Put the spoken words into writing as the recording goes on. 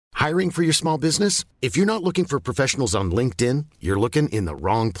Hiring for your small business? If you're not looking for professionals on LinkedIn, you're looking in the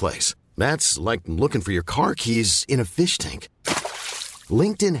wrong place. That's like looking for your car keys in a fish tank.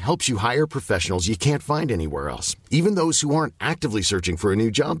 LinkedIn helps you hire professionals you can't find anywhere else, even those who aren't actively searching for a new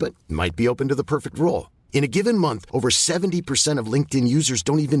job but might be open to the perfect role. In a given month, over 70% of LinkedIn users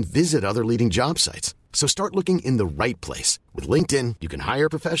don't even visit other leading job sites. So start looking in the right place. With LinkedIn, you can hire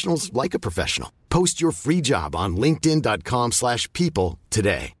professionals like a professional. Post your free job on linkedin.com/people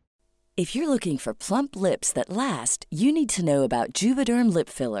today. If you're looking for plump lips that last, you need to know about Juvederm lip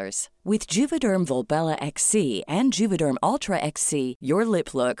fillers. With Juvederm Volbella XC and Juvederm Ultra XC, your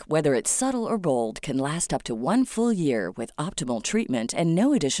lip look, whether it's subtle or bold, can last up to 1 full year with optimal treatment and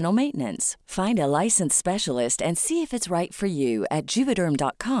no additional maintenance. Find a licensed specialist and see if it's right for you at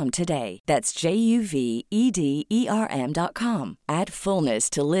Juvederm.com today. That's JUVEDERM.com. Add fullness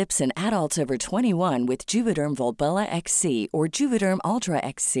to lips in adults over 21 with Juvederm Volbella XC or Juvederm Ultra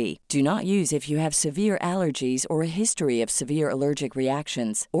XC. Do not use if you have severe allergies or a history of severe allergic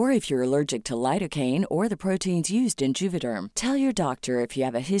reactions, or if you're allergic to lidocaine or the proteins used in Juvederm. Tell your doctor if you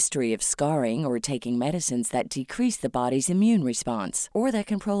have a history of scarring or taking medicines that decrease the body's immune response or that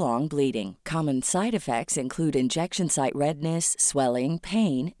can prolong bleeding. Common side effects include injection site redness, swelling,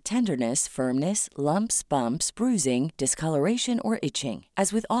 pain, tenderness, firmness, lumps, bumps, bruising, discoloration, or itching.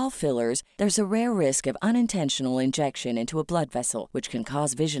 As with all fillers, there's a rare risk of unintentional injection into a blood vessel, which can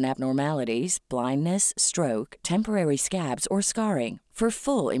cause vision abnormalities, blindness, stroke, temporary scabs, or scarring. For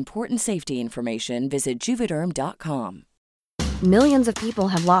full, important safety information, visit Juvederm.com. Millions of people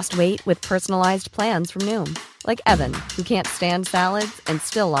have lost weight with personalized plans from Noom. Like Evan, who can't stand salads and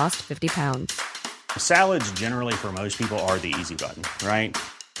still lost 50 pounds. Salads generally for most people are the easy button, right?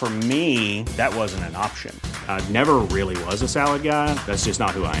 For me, that wasn't an option. I never really was a salad guy. That's just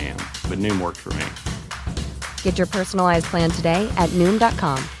not who I am. But Noom worked for me. Get your personalized plan today at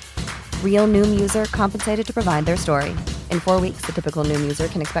Noom.com. Real Noom user compensated to provide their story. In 4 weeks, the typical Noom user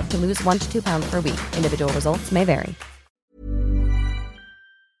can expect to lose 1 to 2 pounds per week. Individual results may vary.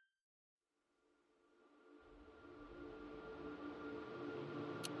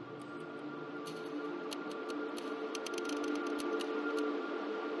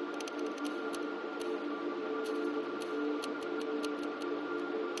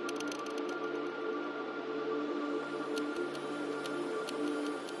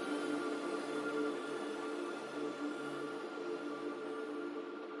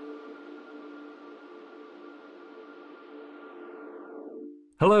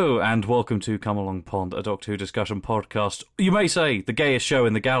 Hello and welcome to Come Along Pond, a Doctor Who discussion podcast. You may say the gayest show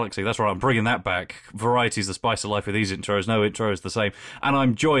in the galaxy. That's right, I'm bringing that back. Variety's the spice of life with these intros. No intro is the same. And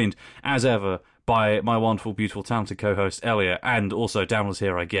I'm joined, as ever, by my wonderful, beautiful, talented co-host Elliot, and also Damla's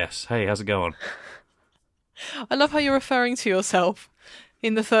here, I guess. Hey, how's it going? I love how you're referring to yourself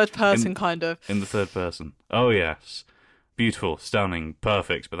in the third person, kind of. In the third person. Oh, yes. Beautiful, stunning,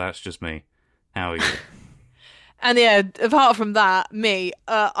 perfect, but that's just me. How are you? And yeah, apart from that, me,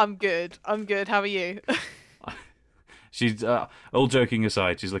 I'm good. I'm good. How are you? She's, all joking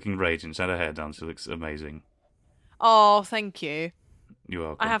aside, she's looking radiant. She's had her hair done. She looks amazing. Oh, thank you. You're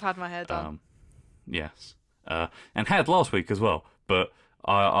welcome. I have had my hair done. Yes. And had last week as well, but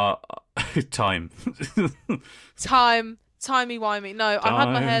time. Timey-wimey. No, I've had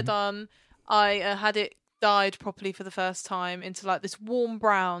my hair done. I had it dyed properly for the first time into like this warm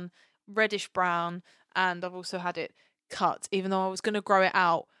brown, reddish brown, and I've also had it cut, even though I was going to grow it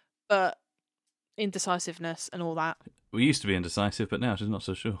out, but indecisiveness and all that. We used to be indecisive, but now she's not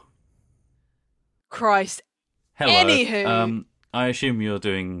so sure. Christ. Hello. Anywho. I assume you're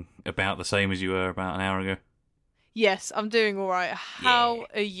doing about the same as you were about an hour ago? Yes, I'm doing all right. How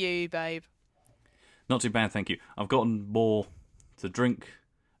are you, babe? Not too bad, thank you. I've gotten more to drink,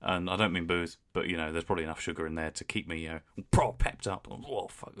 and I don't mean booze, but, you know, there's probably enough sugar in there to keep me, pepped up. Whoa,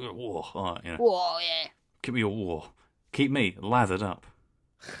 fuck, whoa, all right, you know. Whoa, yeah. Keep me lathered up.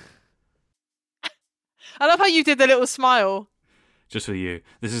 I love how you did the little smile. Just for you.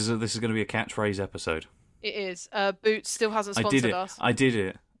 This is going to be a catchphrase episode. It is. Boots still hasn't sponsored us. I did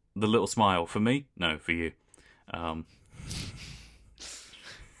it. The little smile. For me? No, for you.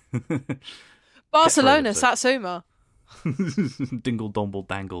 Barcelona, Satsuma. Dingle, domble,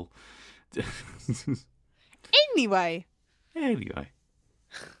 dangle. Anyway.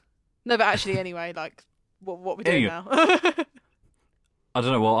 No, but actually, anyway, like, what we're doing now. I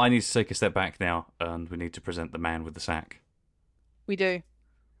don't know. Well, I need to take a step back now, and we need to present the man with the sack. We do.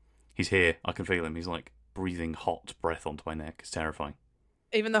 He's here. I can feel him. He's like breathing hot breath onto my neck. It's terrifying.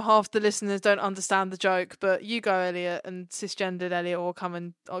 Even though half the listeners don't understand the joke, but you go, Elliot, and cisgendered Elliot will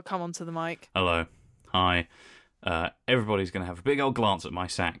come onto the mic. Hello. Hi. Everybody's going to have a big old glance at my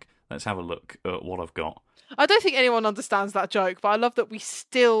sack. Let's have a look at what I've got. I don't think anyone understands that joke, but I love that we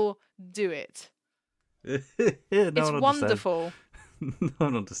still do it. It's wonderful. No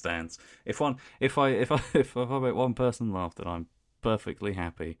one understands. If I make one person laugh, then I'm perfectly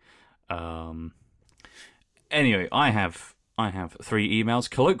happy. Anyway, I have 3 emails,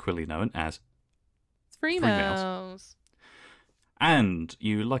 colloquially known as Three mails. And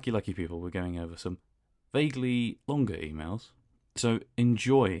you lucky people, we're going over some vaguely longer emails. So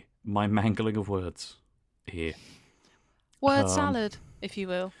enjoy my mangling of words here. Word salad, if you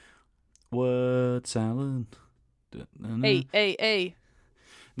will. Word salad. Hey.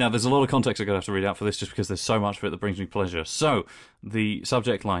 Now, there's a lot of context I'm going to have to read out for this just because there's so much of it that brings me pleasure. So, the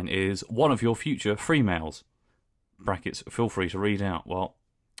subject line is one of your future free mails. Brackets, feel free to read out. Well,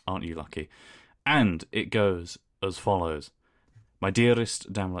 aren't you lucky? And it goes as follows. My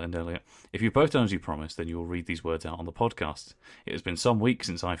dearest Damla and Elliot, if you've both done as you promised, then you will read these words out on the podcast. It has been some weeks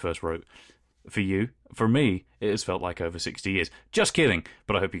since I first wrote. For you, for me, it has felt like over 60 years. Just kidding,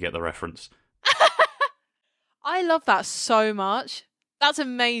 but I hope you get the reference. I love that so much. That's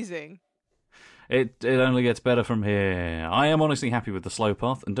amazing. It only gets better from here. I am honestly happy with the slow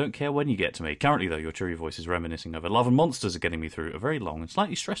path and don't care when you get to me. Currently, though, your cheery voice is reminiscing over Love and Monsters are getting me through a very long and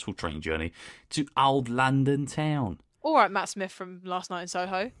slightly stressful train journey to old London town. All right, Matt Smith from Last Night in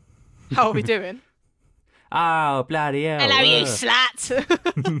Soho. How are we doing? Oh, bloody hell. Hello, you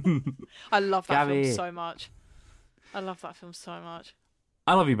slut. I love that Gabby. film so much. I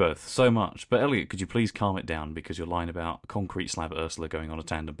love you both so much, but Elliot, could you please calm it down because your line about concrete slab Ursula going on a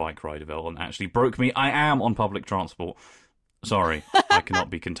tandem bike ride of Elton actually broke me. I am on public transport. Sorry, I cannot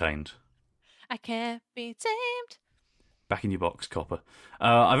be contained. I can't be tamed. Back in your box, copper.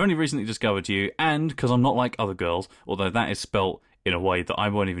 I've only recently discovered you, and because I'm not like other girls, although that is spelt in a way that I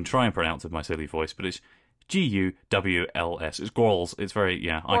won't even try and pronounce with my silly voice, but it's Guwls. It's Gwrls. It's very,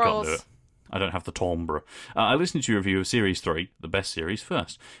 I can't do it. I don't have the timbre. I listened to your review of Series 3, the best series,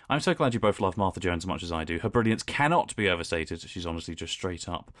 first. I'm so glad you both love Martha Jones as much as I do. Her brilliance cannot be overstated. She's honestly just straight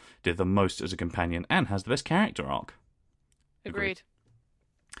up. Did the most as a companion and has the best character arc. Agreed.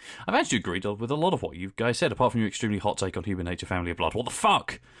 I've actually agreed with a lot of what you guys said, apart from your extremely hot take on Human Nature, Family of Blood. What the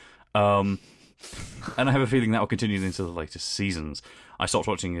fuck? And I have a feeling that will continue into the latest seasons. I stopped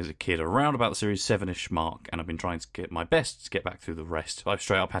watching as a kid around about the series 7-ish mark, and I've been trying to get my best to get back through the rest. I've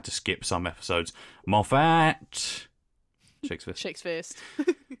straight up had to skip some episodes. Moffat! Shakespeare's.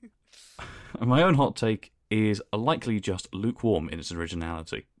 My own hot take is likely just lukewarm in its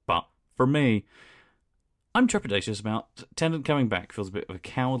originality, but for me, I'm trepidatious about Tennant coming back. Feels a bit of a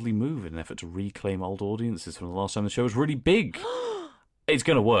cowardly move in an effort to reclaim old audiences from the last time the show was really big. It's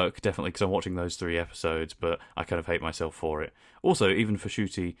going to work, definitely, because I'm watching those 3 episodes, but I kind of hate myself for it. Also, even for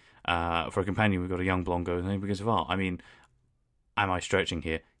Shooty, for a companion, we've got a young blonde going because of art. I mean, am I stretching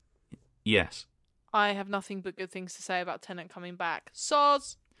here? Yes. I have nothing but good things to say about Tennant coming back.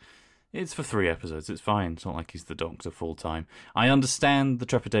 Soz! It's for 3 episodes, it's fine. It's not like he's the Doctor full-time. I understand the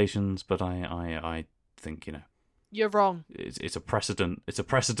trepidations, but I think, you're wrong. It's a precedent. It's a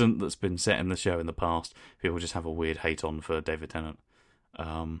precedent that's been set in the show in the past. People just have a weird hate on for David Tennant.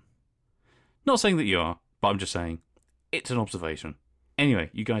 Not saying that you are, but I'm just saying it's an observation. Anyway,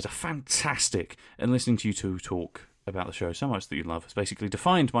 you guys are fantastic, and listening to you two talk about the show so much that you love has basically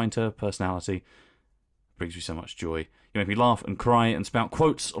defined my interpersonality. It brings me so much joy. You make me laugh and cry and spout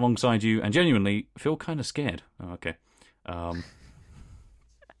quotes alongside you, and genuinely feel kind of scared. Oh, okay.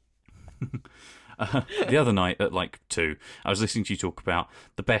 The other night at 2, I was listening to you talk about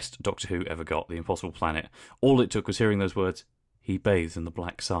the best Doctor Who ever got, The Impossible Planet. All it took was hearing those words, "He bathes in the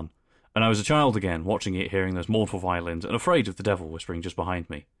black sun." And I was a child again, watching it, hearing those mournful violins, and afraid of the devil whispering just behind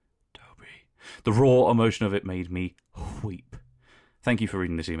me. Toby. The raw emotion of it made me weep. Thank you for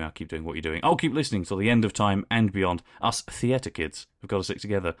reading this email. Keep doing what you're doing. I'll keep listening till the end of time and beyond. Us theatre kids have got to stick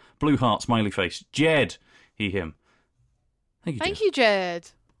together. Blue heart, smiley face. Jed. He, him. Thank you, Jed. Thank you, Jed.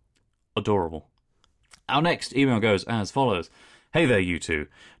 Adorable. Our next email goes as follows. Hey there, you two.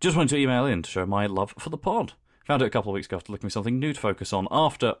 Just wanted to email in to show my love for the pod. Found it a couple of weeks ago after looking for something new to focus on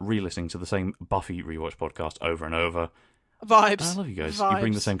after re-listening to the same Buffy rewatch podcast over and over. Vibes. I love you guys. Vibes. You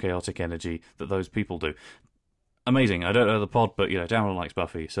bring the same chaotic energy that those people do. Amazing. I don't know the pod, but, Damla likes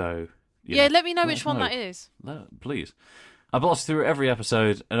Buffy, so... let me know which one that is. No, please. I blasted through every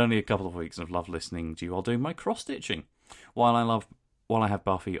episode in only a couple of weeks and have loved listening to you while doing my cross-stitching. While I have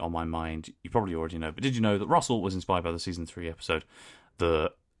Buffy on my mind, you probably already know, but did you know that Russell was inspired by the Season 3 episode,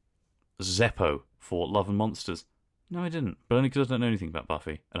 the Zeppo for Love and Monsters? No, I didn't, but only because I don't know anything about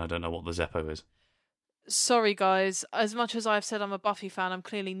Buffy, and I don't know what the Zeppo is. Sorry, guys. As much as I've said I'm a Buffy fan, I'm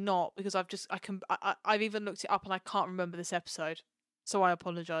clearly not, because I've even looked it up and I can't remember this episode. So I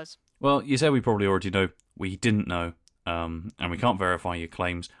apologise. Well, you said we probably already know. We didn't know, and we can't verify your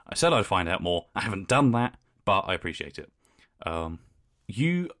claims. I said I'd find out more. I haven't done that, but I appreciate it.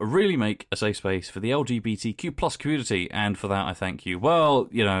 You really make a safe space for the LGBTQ plus community, and for that I thank you. Well,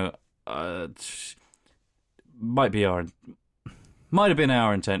 might have been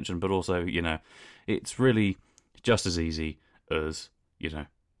our intention, but also, it's really just as easy as,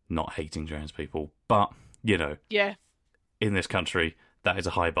 not hating trans people. But, Yeah. in this country, that is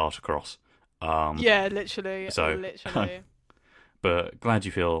a high bar to cross. Yeah, literally. Literally. But glad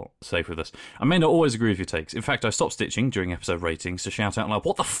you feel safe with us. I may not always agree with your takes. In fact, I stopped stitching during episode ratings to shout out loud,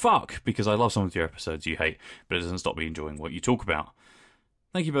 "What the fuck?" Because I love some of your episodes you hate, but it doesn't stop me enjoying what you talk about.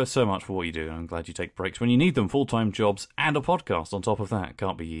 Thank you both so much for what you do, and I'm glad you take breaks when you need them. Full-time jobs and a podcast on top of that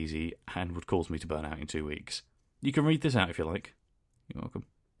can't be easy and would cause me to burn out in 2 weeks. You can read this out if you like. You're welcome.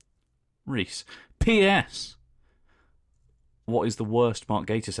 Reese. P.S. What is the worst Mark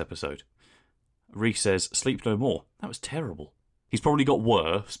Gatiss episode? Reese says, Sleep No More. That was terrible. He's probably got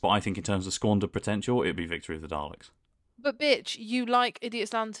worse, but I think in terms of squandered potential, it'd be Victory of the Daleks. But bitch, you like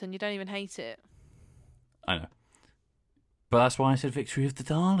Idiot's Lantern, you don't even hate it. I know. But that's why I said Victory of the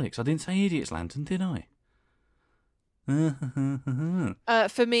Daleks. I didn't say Idiot's Lantern, did I?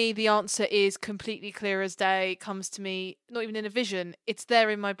 For me, the answer is completely clear as day. Comes to me, not even in a vision. It's there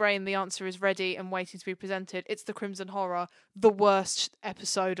in my brain. The answer is ready and waiting to be presented. It's the Crimson Horror, the worst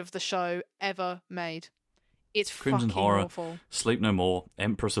episode of the show ever made. It's Crimson fucking Horror, awful. Sleep No More,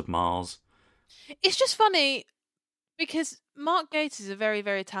 Empress of Mars. It's just funny because Mark Gatiss is a very,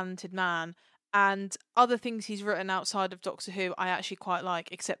 very talented man, and other things he's written outside of Doctor Who I actually quite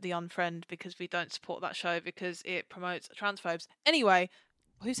like, except The Unfriend, because we don't support that show because it promotes transphobes. Anyway,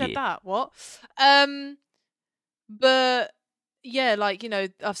 who said that? What? But yeah,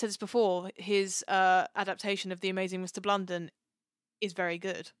 I've said this before, his adaptation of The Amazing Mr. Blunden is very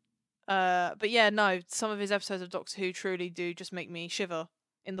good. But yeah, no, some of his episodes of Doctor Who truly do just make me shiver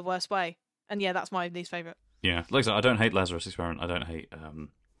in the worst way. And yeah, that's my least favourite. Yeah, like I said, I don't hate Lazarus Experiment. I don't hate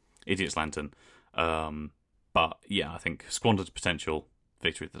Idiot's Lantern. But yeah, I think squandered potential,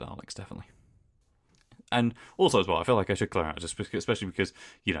 Victory of the Daleks, definitely. And also as well, I feel like I should clear out, just because, especially because,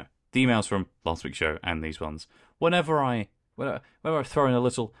 the emails from last week's show and these ones, whenever I throw in a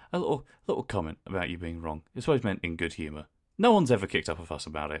little comment about you being wrong, it's always meant in good humour. No one's ever kicked up a fuss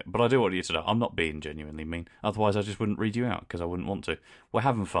about it, but I do want you to know I'm not being genuinely mean. Otherwise, I just wouldn't read you out, because I wouldn't want to. We're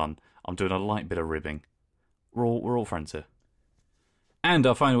having fun. I'm doing a light bit of ribbing. We're all friends here. And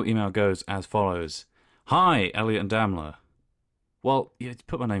our final email goes as follows. Hi, Elliot and Damler. Well, you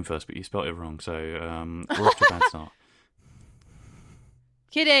put my name first, but you spelled it wrong, so we're off to a bad start.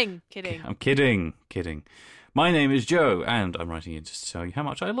 Kidding. I'm kidding. My name is Joe, and I'm writing in just to tell you how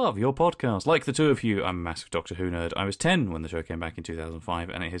much I love your podcast. Like the two of you, I'm a massive Doctor Who nerd. I was 10 when the show came back in 2005,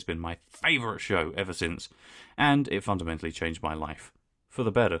 and it has been my favourite show ever since. And it fundamentally changed my life. For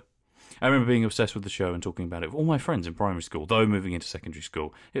the better. I remember being obsessed with the show and talking about it with all my friends in primary school, though moving into secondary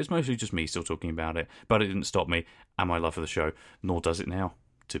school, it was mostly just me still talking about it, but it didn't stop me and my love for the show, nor does it now,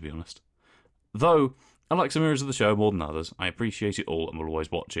 to be honest. Though I like some areas of the show more than others, I appreciate it all and will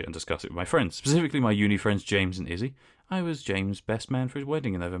always watch it and discuss it with my friends, specifically my uni friends James and Izzy. I was James' best man for his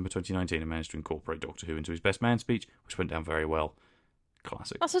wedding in November 2019 and managed to incorporate Doctor Who into his best man speech, which went down very well.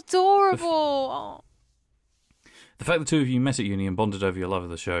 Classic. That's adorable! The fact the two of you met at uni and bonded over your love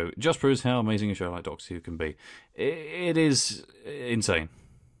of the show just proves how amazing a show like Doctor Who can be. It is insane.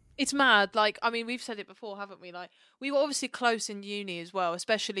 It's mad. We've said it before, haven't we? We were obviously close in uni as well,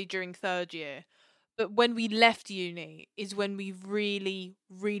 especially during third year. But when we left uni is when we really,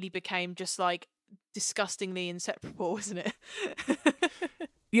 really became just, disgustingly inseparable, isn't it?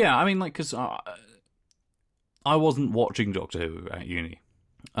 Yeah, because I wasn't watching Doctor Who at uni.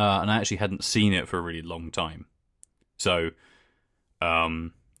 And I actually hadn't seen it for a really long time. So,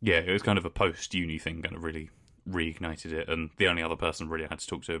 it was kind of a post-uni thing, kind of really reignited it, and the only other person really I had to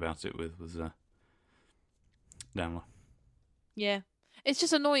talk to about it with was Damler. Yeah. It's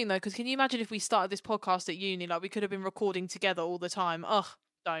just annoying, though, because can you imagine if we started this podcast at uni, we could have been recording together all the time? Ugh,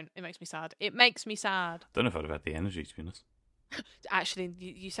 don't. It makes me sad. Don't know if I'd have had the energy, to be honest. Actually,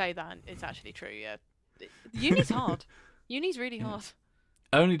 you say that, and it's actually true, yeah. Uni's hard. Uni's really hard.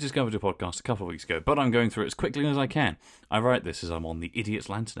 I only discovered your podcast a couple of weeks ago, but I'm going through it as quickly as I can. I write this as I'm on the Idiot's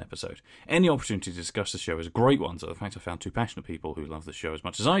Lantern episode. Any opportunity to discuss the show is a great one, so the fact I found two passionate people who love the show as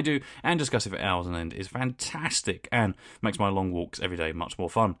much as I do and discuss it for hours on end is fantastic and makes my long walks every day much more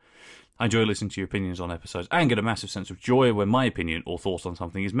fun. I enjoy listening to your opinions on episodes and get a massive sense of joy when my opinion or thought on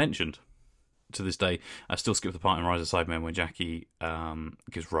something is mentioned. to this day, I still skip the part in Rise of Cybermen when Jackie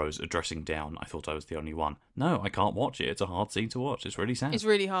gives Rose a dressing down. I thought I was the only one. No, I can't watch it. It's a hard scene to watch. It's really sad. It's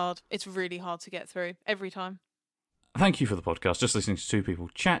really hard. It's really hard to get through every time. Thank you for the podcast. Just listening to two people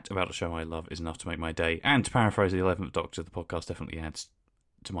chat about a show I love is enough to make my day. And to paraphrase the 11th Doctor, the podcast definitely adds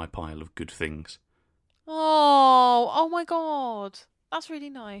to my pile of good things. Oh my God. That's really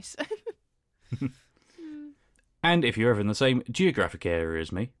nice. And if you're ever in the same geographic area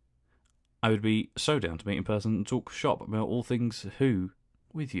as me, I would be so down to meet in person and talk shop about all things Who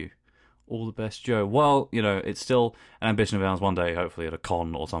with you. All the best, Joe. Well, it's still an ambition of ours one day, hopefully at a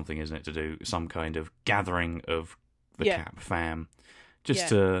con or something, isn't it, to do some kind of gathering of the Cap fam, just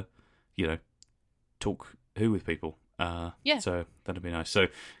to, talk Who with people. So that'd be nice. So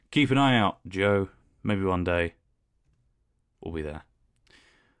keep an eye out, Joe. Maybe one day we'll be there.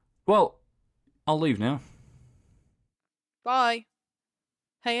 Well, I'll leave now. Bye.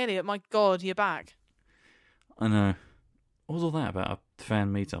 Hey, Elliot, my God, you're back. I know. What was all that about a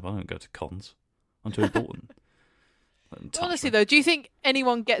fan meetup? I don't go to cons. I'm too important. Honestly, though, do you think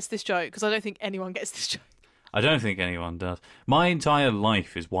anyone gets this joke? Because I don't think anyone gets this joke. I don't think anyone does. My entire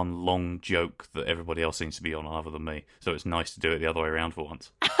life is one long joke that everybody else seems to be on other than me. So it's nice to do it the other way around for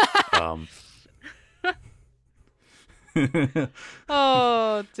once.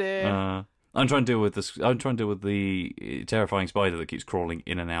 Oh, dear. I'm trying to deal with this. I'm trying to deal with the terrifying spider that keeps crawling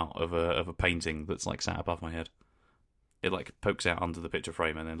in and out of a painting that's like sat above my head. It like pokes out under the picture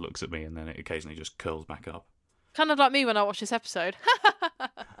frame and then looks at me, and then it occasionally just curls back up. Kind of like me when I watch this episode.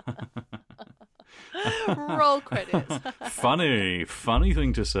 Roll credits. Funny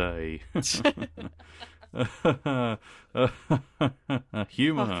thing to say.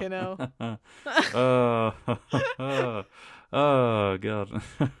 Humor. Fucking hell. Oh God.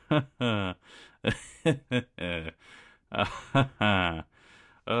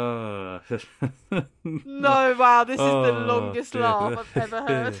 No, wow, this is the longest laugh I've ever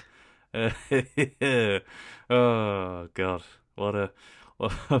heard. Oh God, what a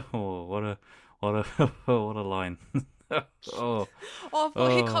line. Oh, I've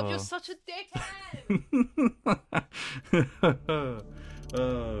got hiccup. You're such a dickhead.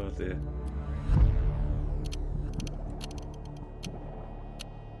 Oh dear.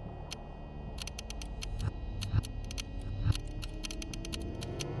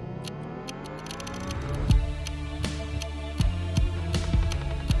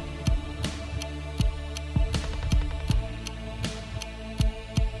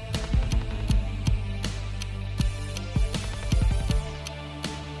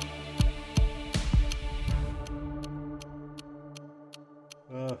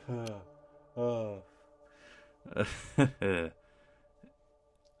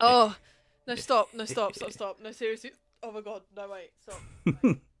 Oh, no, stop. No, seriously. Oh my God, no, wait, stop.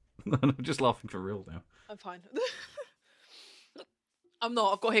 I'm just laughing for real now. I'm fine. I'm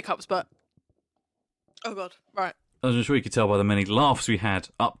not, I've got hiccups, but... Oh God, right. As I'm sure you could tell by the many laughs we had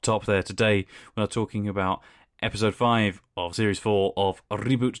up top there today, when I'm talking about Episode 5 of Series 4 of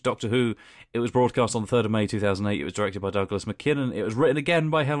Reboot Doctor Who. It was broadcast on the 3rd of May 2008. It was directed by Douglas McKinnon. It was written again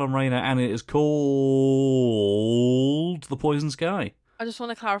by Helen Rayner, and it is called The Poison Sky. I just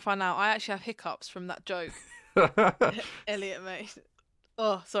want to clarify now, I actually have hiccups from that joke Elliot made.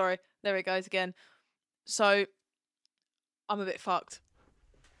 Oh, sorry. There it goes again. So, I'm a bit fucked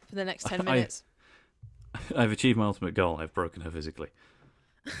for the next 10 minutes. I've achieved my ultimate goal. I've broken her physically.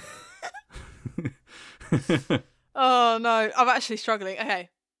 Oh no, I'm actually struggling. Okay.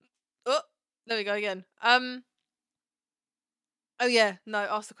 Oh, there we go again. Oh yeah, no,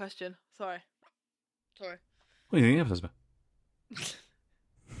 ask the question. Sorry. What do you think the episode's about?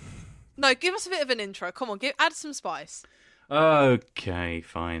 No, give us a bit of an intro. Come on, add some spice. Okay,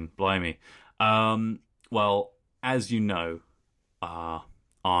 fine. Blimey. Well, as you know, I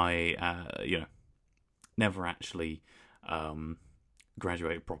never actually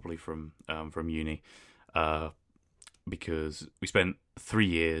graduated properly from uni, because we spent 3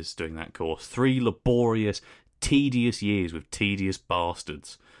 years doing that course, 3 laborious, tedious years with tedious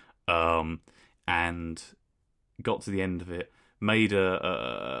bastards, and got to the end of it, made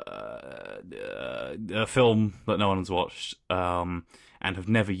a film that no one's watched, and have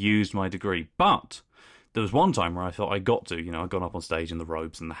never used my degree. But there was one time where I thought I got to, I'd gone up on stage in the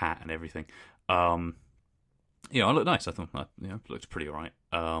robes and the hat and everything. I looked nice. I thought, looked pretty alright.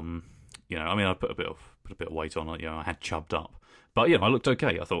 I put a bit of weight on it. I had chubbed up, but I looked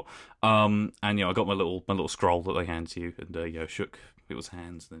okay, I thought. And I got my little scroll that they hand to you, and shook people's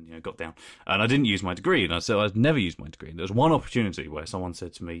hands, and then got down. And I didn't use my degree, and I said I'd never used my degree. And there was one opportunity where someone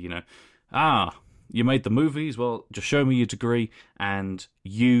said to me, you made the movies. Well, just show me your degree, and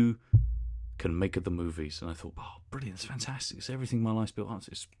you can make the movies. And I thought, oh, brilliant, it's fantastic. It's everything my life's built on.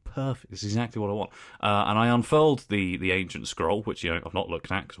 It's perfect. It's exactly what I want. And I unfurled the ancient scroll, which, I've not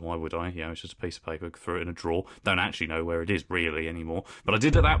looked at, because why would I? It's just a piece of paper, threw it in a drawer. Don't actually know where it is, really, anymore. But I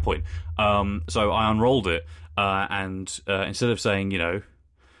did at that point. So I unrolled it, and instead of saying,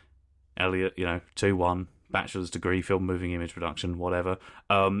 Elliot, 2-1, bachelor's degree, film, moving image production, whatever,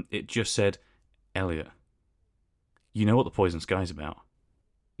 it just said, Elliot, you know what the Poison Sky's about.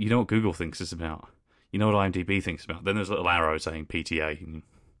 You know what Google thinks it's about. You know what IMDb thinks about. Then there's a little arrow saying PTA,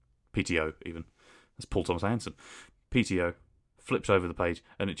 PTO even. That's Paul Thomas Anderson. PTO, flips over the page,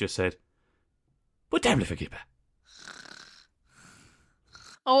 and it just said, "What damn forgive her."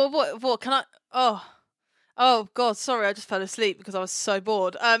 Oh, what can I... Oh, God, sorry, I just fell asleep because I was so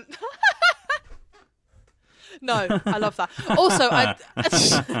bored. No, I love that. Also,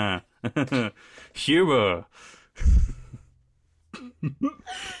 Humour.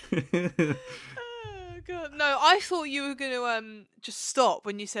 Oh God, no! I thought you were going to just stop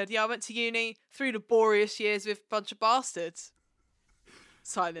when you said, "Yeah, I went to uni through laborious years with a bunch of bastards."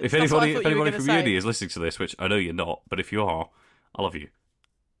 Silence. If anybody from uni is listening to this, which I know you're not, but if you are, I love you.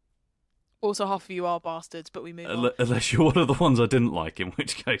 Also, half of you are bastards, but we move on. Unless you're one of the ones I didn't like, in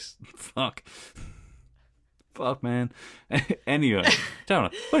which case, fuck, man. Anyway, tell me,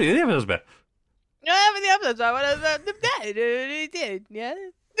 what do you think about that? The episodes I did, yeah.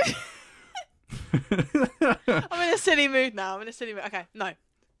 I'm in a silly mood now. Okay, no.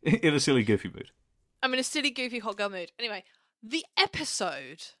 In a silly, goofy mood. I'm in a silly, goofy, hot girl mood. Anyway, the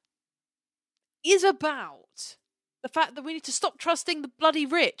episode is about the fact that we need to stop trusting the bloody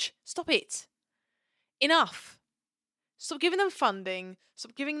rich. Stop it. Enough. Stop giving them funding.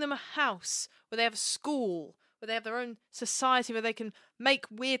 Stop giving them a house where they have a school, where they have their own society, where they can make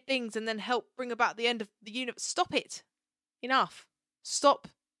weird things and then help bring about the end of the universe. Stop it. Enough. Stop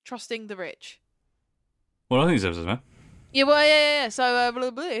trusting the rich. Well, I think this episode's about. Yeah, well, yeah. So,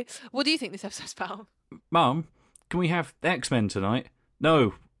 blah, blah, blah. What do you think this episode's about? Mum, can we have X-Men tonight?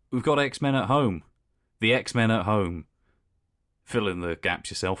 No, we've got X-Men at home. The X-Men at home. Fill in the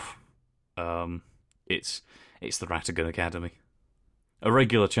gaps yourself. It's the Ratigan Academy. A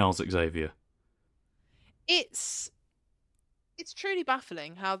regular Charles Xavier. It's truly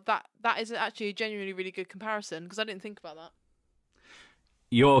baffling how that is actually a genuinely really good comparison, because I didn't think about that.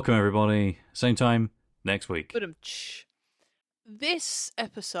 You're welcome, everybody. Same time next week. This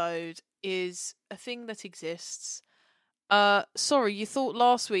episode is a thing that exists. Sorry, you thought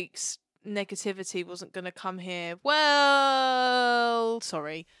last week's negativity wasn't going to come here. Well,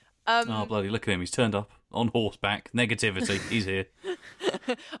 sorry. Oh, bloody, look at him. He's turned up on horseback. Negativity. He's here.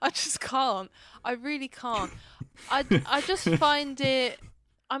 I just can't. I really can't. I just find it...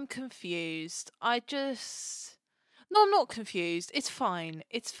 I'm confused. No, I'm not confused. It's fine.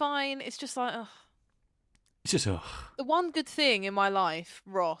 It's just like... Ugh. It's just... The one good thing in my life,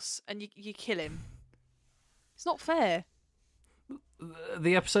 Ross, and you kill him. It's not fair.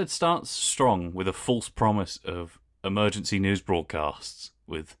 The episode starts strong with a false promise of emergency news broadcasts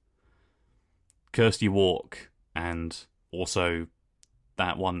with Kirsty Walk and also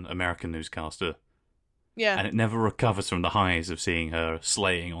that one American newscaster. Yeah. And it never recovers from the highs of seeing her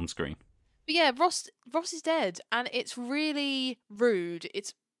slaying on screen. But yeah, Ross is dead, and it's really rude.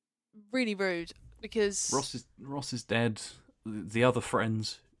 It's really rude because Ross is dead. The other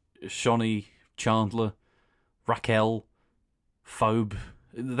friends, Shawnee, Chandler, Raquel, Phoebe,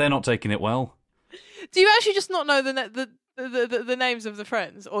 they're not taking it well. Do you actually just not know the names of the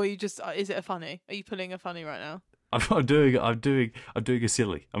friends, or you just is it a funny? Are you pulling a funny right now? I'm doing a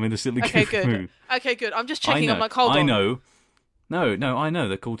silly. I'm in a silly mood. Okay, good. I'm just checking. I'm like, hold on. I know. No, I know.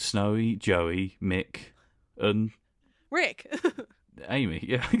 They're called Snowy, Joey, Mick, and Rick. Amy.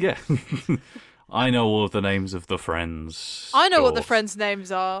 Yeah. I know all of the names of the friends. I know what the friends'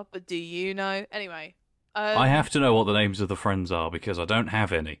 names are, but do you know? Anyway. I have to know what the names of the friends are because I don't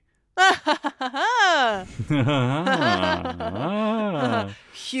have any.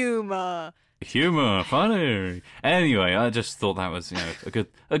 Humour, funny. Anyway, I just thought that was a good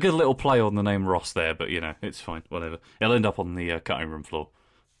little play on the name Ross there, but it's fine, whatever. It'll end up on the cutting room floor.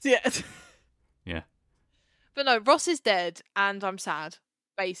 Yeah. Yeah. But no, Ross is dead, and I'm sad.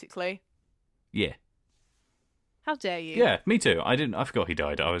 Basically. Yeah. How dare you? Yeah, me too. I forgot he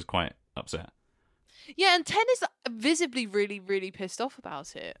died. I was quite upset. Yeah, and Ten is visibly really, really pissed off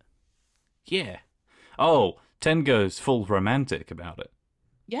about it. Yeah. Oh, Ten goes full romantic about it.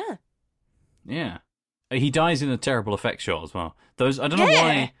 Yeah. Yeah. He dies in a terrible effect shot as well. Those I don't know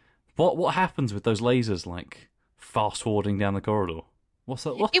why. What happens with those lasers like fast forwarding down the corridor? What's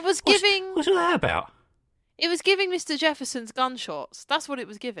that? It was giving. What's that about? It was giving Mr. Jefferson's gunshots. That's what it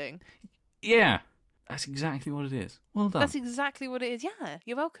was giving. Yeah, that's exactly what it is. Well done. That's exactly what it is. Yeah,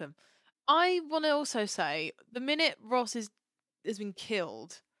 you're welcome. I want to also say, the minute Ross has been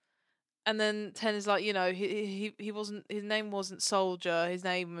killed, and then Ten is like, he wasn't, his name wasn't Soldier, his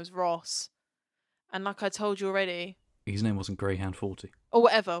name was Ross. And like I told you already, his name wasn't Greyhound 40. Or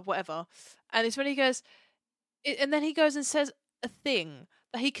whatever. And it's when he goes, and then he goes and says a thing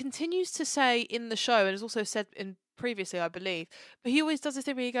that he continues to say in the show, and has also said in previously, I believe. But he always does this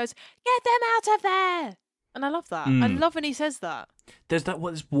thing where he goes, "Get them out of there!" And I love that. I love when he says that. There's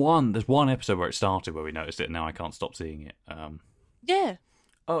one episode where it started where we noticed it, and now I can't stop seeing it. Yeah.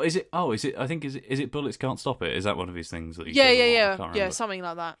 Oh, is it? I think is it Bullets Can't Stop It? Is that one of his things that he Yeah, says yeah, a lot? yeah, I can't yeah, remember. something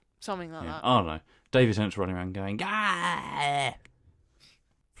like that. Something like that. I don't know. David Tennant's running around going, "Ah!"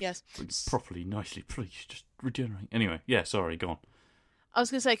 Yes. Properly, nicely, please, just regenerate. Anyway, yeah, sorry, go on. I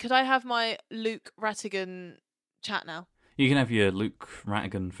was going to say, could I have my Luke Rattigan chat now? You can have your Luke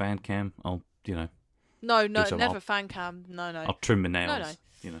Rattigan fan cam. I'll, No, some never up. fan cam. No. I'll trim my nails.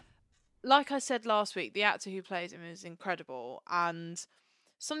 No. Like I said last week, the actor who plays him is incredible, and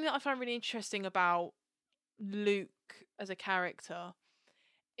something that I find really interesting about Luke as a character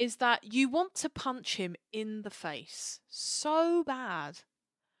is that you want to punch him in the face so bad.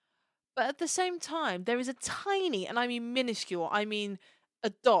 But at the same time, there is a tiny, and I mean minuscule, I mean a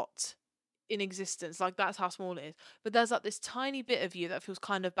dot in existence. Like, that's how small it is. But there's like this tiny bit of you that feels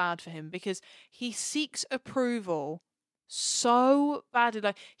kind of bad for him because he seeks approval so badly.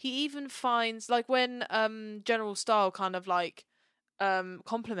 Like, he even finds, like, when General Style kind of like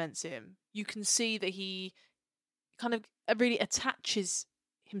compliments him, you can see that he kind of really attaches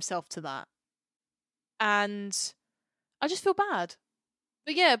himself to that. And I just feel bad.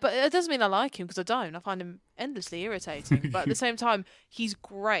 But yeah, but it doesn't mean I like him, because I don't. I find him endlessly irritating. But at the same time, he's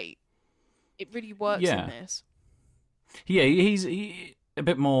great. It really works in this. Yeah, he's a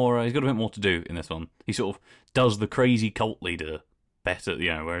bit more. He's got a bit more to do in this one. He sort of does the crazy cult leader better,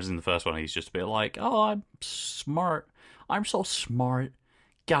 whereas in the first one he's just a bit like, "Oh, I'm smart. I'm so smart,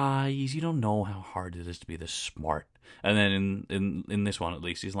 guys. You don't know how hard it is to be this smart." And then in this one, at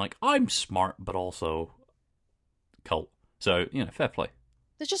least, he's like, "I'm smart, but also cult." So fair play.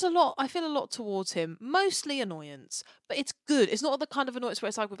 There's just I feel a lot towards him. Mostly annoyance, but it's good. It's not the kind of annoyance where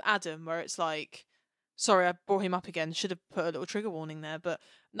it's like with Adam, where it's like, sorry, I brought him up again. Should have put a little trigger warning there. But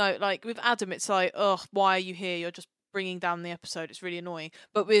no, like with Adam, it's like, ugh, why are you here? You're just bringing down the episode. It's really annoying.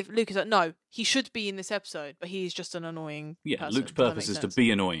 But with Luke, it's like, no, he should be in this episode, but he's just an annoying person. Luke's purpose is to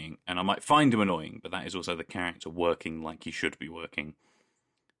be annoying, and I might find him annoying, but that is also the character working like he should be working.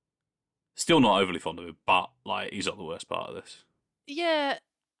 Still not overly fond of him, but like he's not the worst part of this. Yeah,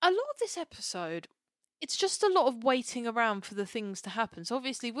 a lot of this episode, it's just a lot of waiting around for the things to happen. So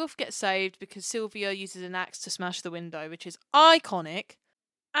obviously Wilf gets saved because Sylvia uses an axe to smash the window, which is iconic,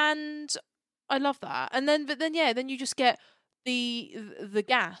 and I love that. And then you just get the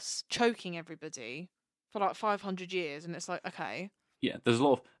gas choking everybody for like 500 years, and it's like, okay. Yeah, there's a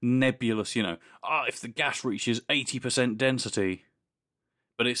lot of nebulous, if the gas reaches 80% density,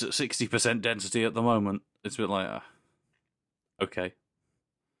 but it's at 60% density at the moment, it's a bit like, okay.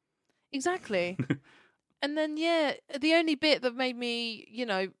 Exactly. And then, the only bit that made me,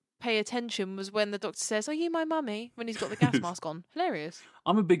 pay attention was when the doctor says, "Are you my mummy?" when he's got the gas mask on. Hilarious.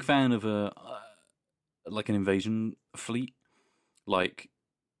 I'm a big fan of like an invasion fleet. Like,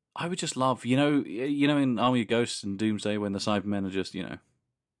 I would just love, in Army of Ghosts and Doomsday when the Cybermen are just,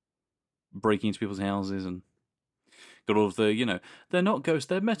 breaking into people's houses and got all of the, they're not ghosts,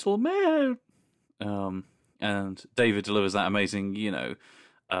 they're metal men. And David delivers that amazing, they're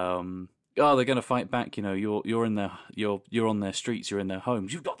going to fight back. You're in their, you're on their streets. You're in their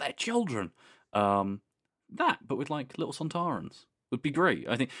homes. You've got their children. That, but with like little Sontarans, would be great.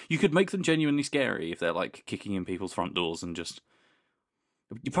 I think you could make them genuinely scary if they're like kicking in people's front doors and just.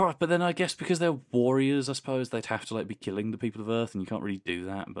 But then I guess because they're warriors, I suppose they'd have to like be killing the people of Earth, and you can't really do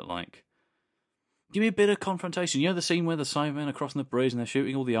that. But like, give me a bit of confrontation. The scene where the Cybermen are crossing the bridge and they're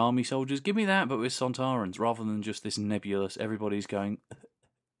shooting all the army soldiers. Give me that, but with Sontarans, rather than just this nebulous. Everybody's going.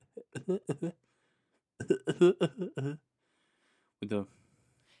 With the.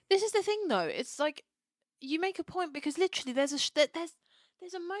 This is the thing, though. It's like you make a point because literally there's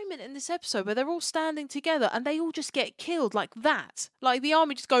a moment in this episode where they're all standing together and they all just get killed like that. Like the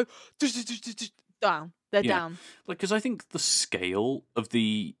army just go down. They're down. Like, because I think the scale of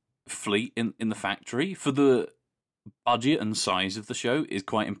the fleet in the factory for the budget and size of the show is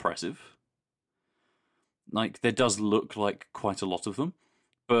quite impressive. Like, there does look like quite a lot of them,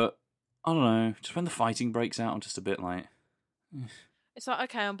 but I don't know. Just when the fighting breaks out, I'm just a bit like. It's like,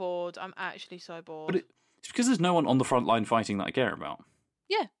 okay, I'm bored. I'm actually so bored. But it's because there's no one on the front line fighting that I care about.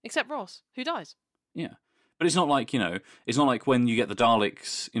 Yeah, except Ross, who dies. Yeah. But it's not like, it's not like when you get the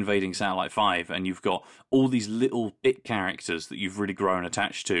Daleks invading Satellite 5 and you've got all these little bit characters that you've really grown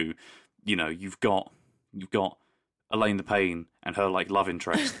attached to. You've got Elaine the Pain and her like love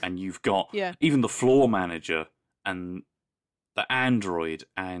interest, and you've got even the floor manager and the android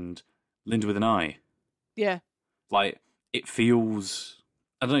and Linda with an eye. Yeah. Like, it feels,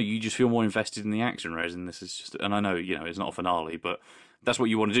 I don't know, you just feel more invested in the action, whereas in this is just, and I know, it's not a finale, but that's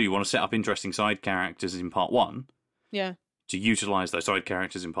what you want to do. You want to set up interesting side characters in part 1. Yeah. To utilise those side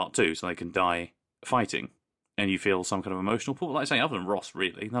characters in part 2 so they can die fighting. And you feel some kind of emotional pull. Like I say, other than Ross,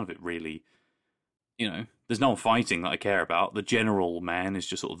 really, none of it really, there's no one fighting that I care about. The general man is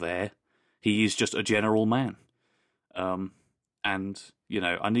just sort of there. He is just a general man. And,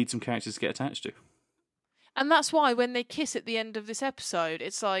 I need some characters to get attached to. And that's why when they kiss at the end of this episode,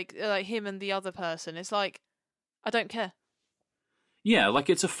 it's like him and the other person. It's like, I don't care. Yeah, like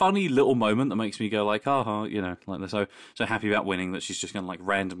it's a funny little moment that makes me go like, like they're so happy about winning that she's just going to like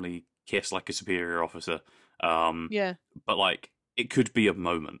randomly kiss like a superior officer. Yeah. But like, it could be a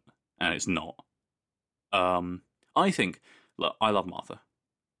moment, and it's not. I think, look, I love Martha.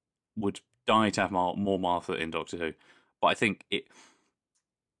 Would die to have more Martha in Doctor Who, but I think it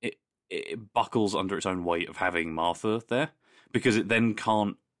buckles under its own weight of having Martha there, because it then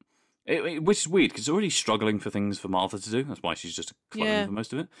can't. Which is weird, because it's already struggling for things for Martha to do. That's why she's just a clone for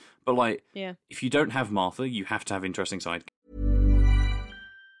most of it. But like, if you don't have Martha, you have to have interesting side.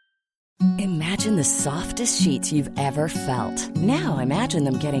 Imagine the softest sheets you've ever felt. Now imagine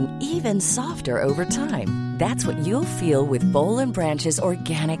them getting even softer over time. That's what you'll feel with Boll & Branch's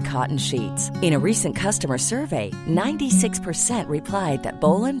organic cotton sheets. In a recent customer survey, 96% replied that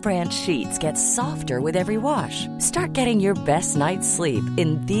Boll & Branch sheets get softer with every wash. Start getting your best night's sleep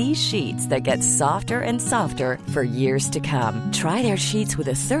in these sheets that get softer and softer for years to come. Try their sheets with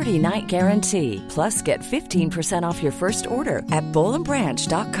a 30-night guarantee. Plus, get 15% off your first order at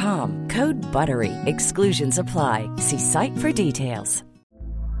bollandbranch.com. Code BUTTERY. Exclusions apply. See site for details.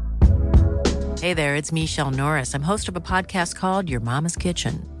 Hey there, it's Michelle Norris. I'm host of a podcast called Your Mama's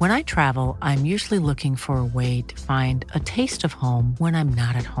Kitchen. When I travel, I'm usually looking for a way to find a taste of home when I'm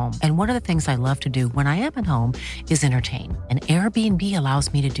not at home. And one of the things I love to do when I am at home is entertain. And Airbnb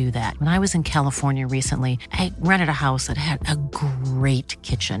allows me to do that. When I was in California recently, I rented a house that had a great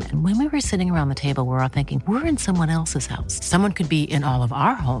kitchen. And when we were sitting around the table, we were all thinking, we're in someone else's house. Someone could be in all of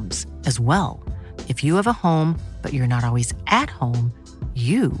our homes as well. If you have a home, but you're not always at home,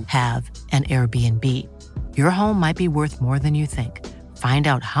 you have an Airbnb. Your home might be worth more than you think. Find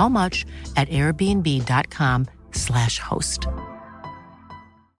out how much at airbnb.com/host.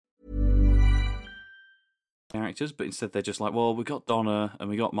 Characters, but instead they're just like, well, we got Donna and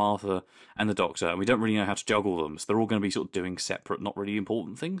we got Martha and the Doctor, and we don't really know how to juggle them, so they're all going to be sort of doing separate, not really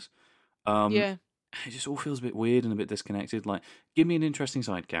important things. It just all feels a bit weird and a bit disconnected. Like, give me an interesting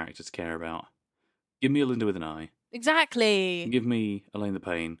side character to care about. Give me a Linda with an eye. Exactly. Give me Elaine the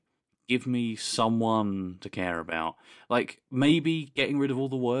Pain. Give me someone to care about. Like, maybe getting rid of all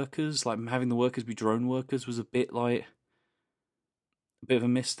the workers, like having the workers be drone workers was a bit of a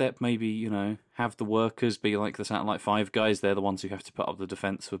misstep. Maybe, have the workers be like the Satellite 5 guys. They're the ones who have to put up the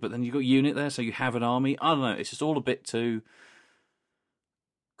defence for. But then you've got UNIT there, so you have an army. I don't know. It's just all a bit too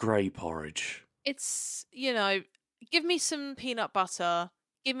grey porridge. It's, give me some peanut butter.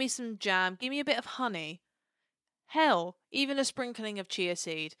 Give me some jam. Give me a bit of honey. Hell, even a sprinkling of chia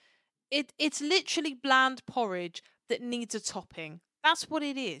seed. It's literally bland porridge that needs a topping. That's what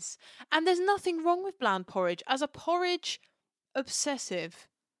it is. And there's nothing wrong with bland porridge. As a porridge obsessive,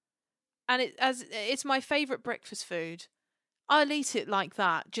 and it's my favourite breakfast food, I'll eat it like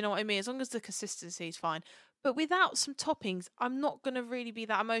that. Do you know what I mean? As long as the consistency is fine. But without some toppings, I'm not going to really be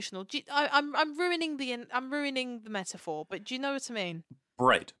that emotional. I'm ruining the metaphor, but do you know what I mean?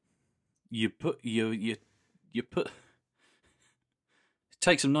 Bread. You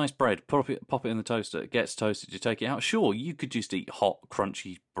take some nice bread, pop it in the toaster, it gets toasted, you take it out. Sure, you could just eat hot,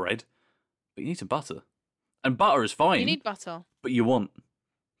 crunchy bread, but you need some butter. And butter is fine. You need butter. But you want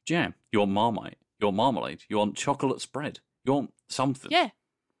jam, you want Marmite, you want marmalade, you want chocolate spread, you want something. Yeah.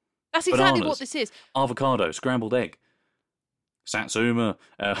 That's exactly Bananas, what this is. Avocado, scrambled egg, Satsuma.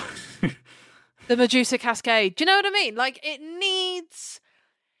 The Medusa Cascade. Do you know what I mean? Like, it needs...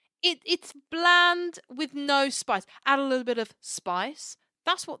 It's bland with no spice. Add a little bit of spice.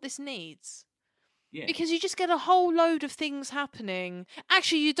 That's what this needs. Yeah. Because you just get a whole load of things happening.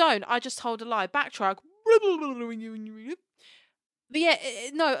 Actually, you don't. I just told a lie. Backtrack. But yeah,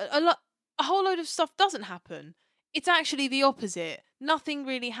 no, a whole load of stuff doesn't happen. It's actually the opposite. Nothing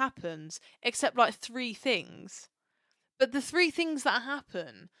really happens except like 3 things. But the three things that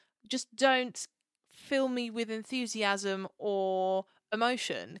happen just don't fill me with enthusiasm or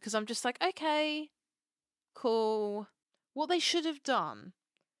emotion, because I'm just like, okay, cool. What they should have done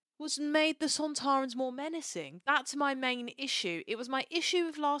was made the Sontarans more menacing. That's my main issue. It was my issue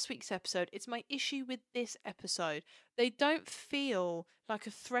with last week's episode. It's my issue with this episode. They don't feel like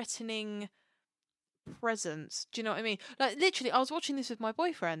a threatening presence. Do you know what I mean? Like, literally, I was watching this with my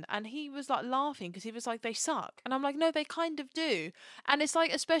boyfriend and he was like laughing because he was like, they suck. And I'm like, no, they kind of do. And it's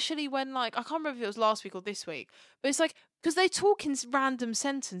like, especially when, like, I can't remember if it was last week or this week, but it's like, because they talk in random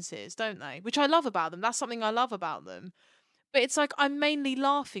sentences, don't they? Which I love about them. That's something I love about them. But it's like I'm mainly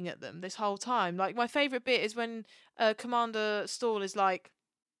laughing at them this whole time. Like, my favourite bit is when Commander Stall is like,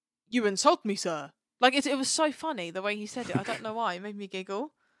 "You insult me, sir." Like, it was so funny the way he said it. I don't know why. It made me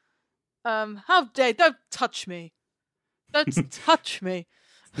giggle. How dare, don't touch me. Don't touch me.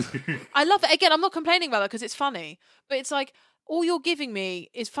 I love it. Again, I'm not complaining about that because it's funny. But it's like, all you're giving me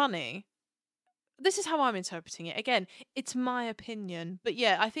is funny. This is how I'm interpreting it. Again, it's my opinion. But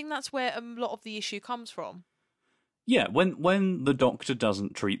yeah, I think that's where a lot of the issue comes from. Yeah, when the Doctor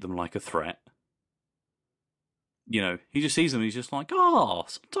doesn't treat them like a threat, you know, he just sees them and he's just like, oh,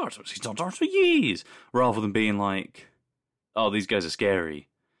 he's not Sontarans for years, rather than being like, oh, these guys are scary.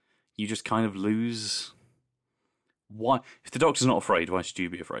 You just kind of lose. Why? If the Doctor's not afraid, why should you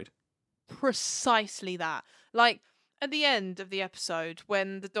be afraid? Precisely that. Like, at the end of the episode,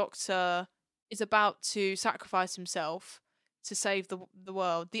 when the Doctor is about to sacrifice himself to save the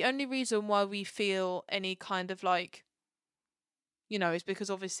world, the only reason why we feel any kind of, like, you know, is because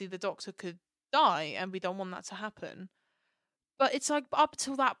obviously the Doctor could die and we don't want that to happen. But it's like, up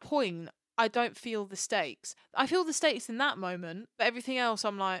till that point, I don't feel the stakes. I feel the stakes in that moment, but everything else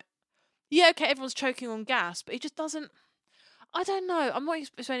I'm like, yeah, okay, everyone's choking on gas, but it just doesn't, I don't know, I'm not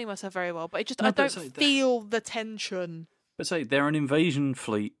explaining myself very well, but it just, I don't feel the tension. But say, they're an invasion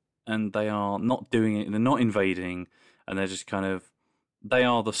fleet and they are not doing it, they're not invading, and they're just kind of, they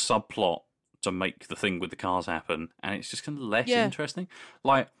are the subplot to make the thing with the cars happen, and it's just kind of less interesting.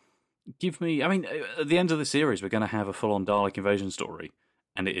 Like, give me, I mean, at the end of the series, we're going to have a full-on Dalek invasion story,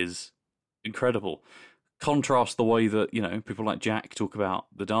 and it is incredible. Contrast the way that, you know, people like Jack talk about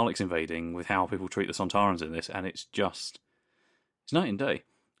the Daleks invading with how people treat the Sontarans in this, and it's just, it's night and day.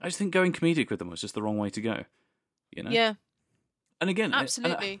 I just think going comedic with them was just the wrong way to go, you know? Yeah. And again,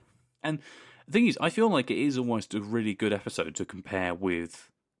 absolutely. And the thing is, I feel like it is almost a really good episode to compare with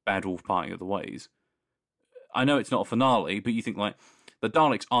Bad Wolf Parting of the Ways. I know it's not a finale, but you think, like, the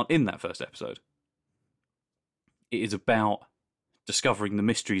Daleks aren't in that first episode. It is about discovering the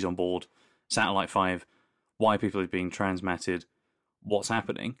mysteries on board Satellite 5, why people are being transmatted, what's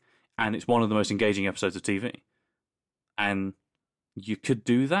happening, and it's one of the most engaging episodes of TV. And you could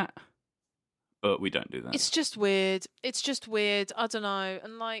do that, but we don't do that. It's just weird. I don't know.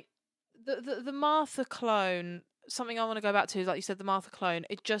 And, like, the Martha clone, something I want to go back to is, like you said, the Martha clone.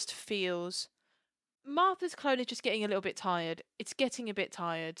 It just feels, Martha's clone is just getting a little bit tired. It's getting a bit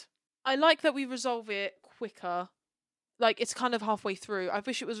tired. I like that we resolve it quicker. Like, it's kind of halfway through. I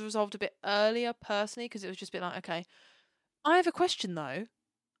wish it was resolved a bit earlier, personally, because it was just a bit like, okay. I have a question, though.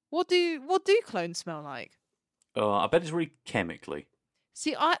 What do clones smell like? I bet it's really chemically.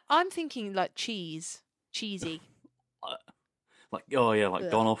 See, I'm thinking like cheesy. Like, oh yeah, like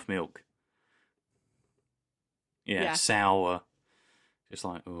gone off milk. Yeah, sour. Just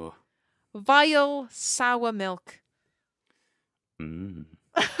like, oh. Vile, sour milk.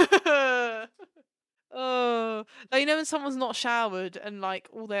 Oh, like, you know when someone's not showered and like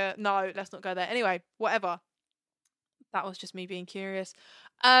all their, no, let's not go there. Anyway, whatever. That was just me being curious.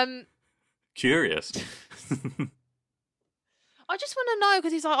 Curious. I just want to know,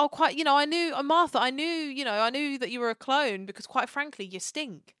 because he's like, oh, quite, you know, I knew, Martha, I knew that you were a clone because, quite frankly, you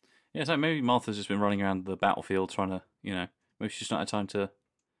stink. Yeah, so maybe Martha's just been running around the battlefield trying to, you know, maybe she's not had time to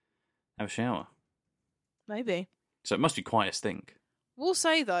have a shower. Maybe. So it must be quite a stink. We'll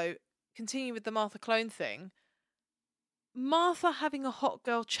say, though, continue with the Martha clone thing, Martha having a hot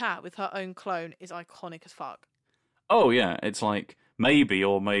girl chat with her own clone is iconic as fuck. Oh, yeah, it's like, maybe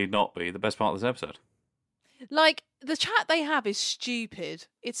or may not be the best part of this episode. Like, the chat they have is stupid.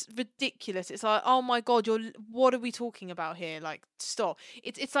 It's ridiculous. It's like, oh my god, what are we talking about here? Like, stop.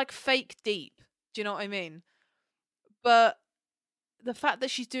 It's like fake deep. Do you know what I mean? But the fact that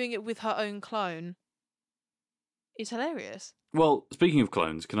she's doing it with her own clone is hilarious. Well, speaking of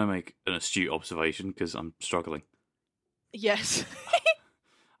clones, can I make an astute observation? Because I'm struggling. Yes.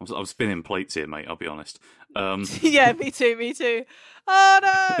 I'm spinning plates here, mate, I'll be honest. Yeah, me too.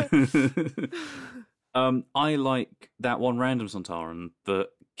 Oh, no! I like that one random Sontaran that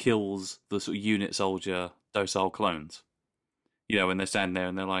kills the sort of unit soldier docile clones. You know, when they're standing there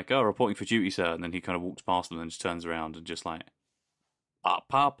and they're like, "Oh, reporting for duty, sir," and then he kind of walks past them and just turns around and just like,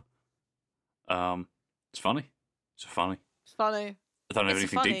 "Up." It's funny. It's funny. It's funny. I don't have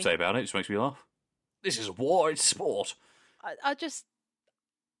anything deep to say about it. It just makes me laugh. This is war. It's sport. I just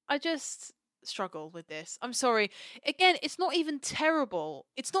struggle with this. I'm sorry. Again, it's not even terrible.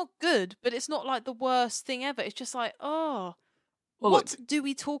 It's not good, but it's not like the worst thing ever. It's just like, Well, what look, do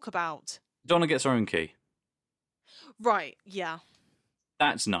we talk about? Donna gets her own key. Right, yeah.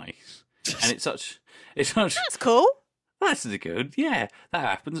 That's nice. And it's such That's cool. That's good. Yeah, that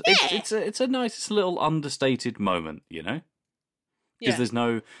happens. Yeah. It's a nice little understated moment, you know? Because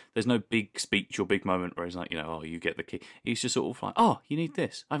there's no big speech or big moment where he's like, oh, you get the key. He's just sort of like, oh, you need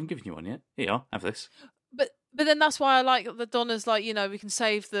this. I haven't given you one yet. Here you are, have this. But then that's why I like the Donna's like, we can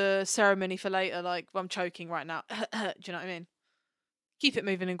save the ceremony for later. Like, I'm choking right now. Do you know what I mean? Keep it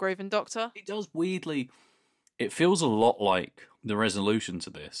moving and grooving, Doctor. It does weirdly. It feels a lot like the resolution to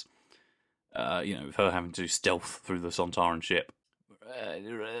this. With her having to stealth through the Sontaran ship.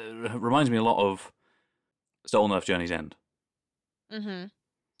 It reminds me a lot of Stolen Earth Journey's End. Mm-hmm.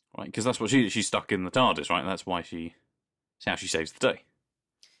 Right, because that's what she's stuck in the TARDIS, right? That's why it's how she saves the day.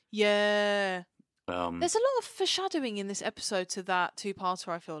 Yeah. There's a lot of foreshadowing in this episode to that two-parter,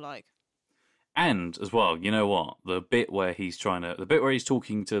 I feel like. And as well, you know what? The bit where he's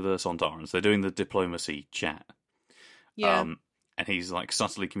talking to the Sontarans, they're doing the diplomacy chat. Yeah. And he's like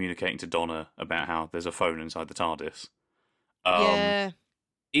subtly communicating to Donna about how there's a phone inside the TARDIS. Yeah.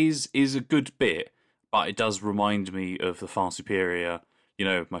 Is a good bit, but it does remind me of the far superior,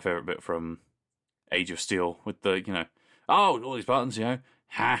 my favourite bit from Age of Steel with the, all these buttons,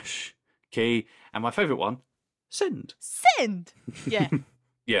 hash, key, and my favourite one, send. Send! Yeah.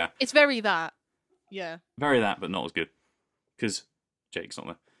 Yeah. It's very that. Yeah. Very that, but not as good. Because Jake's not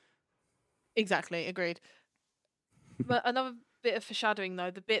there. Exactly, agreed. But another bit of foreshadowing, though,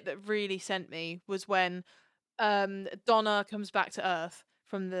 the bit that really sent me was when Donna comes back to Earth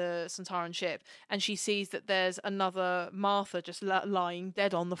from the Sontaran ship, and she sees that there's another Martha just lying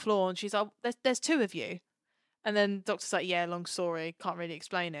dead on the floor, and she's like, there's two of you. And then Doctor's like, yeah, long story, can't really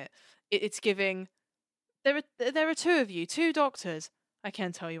explain it. It's giving, there are two of you, two doctors. I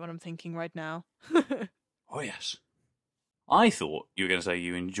can't tell you what I'm thinking right now. Oh, yes. I thought you were going to say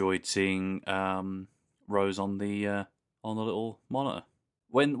you enjoyed seeing Rose on the little monitor.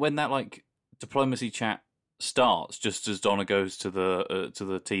 When that, like, diplomacy chat starts, just as Donna goes to the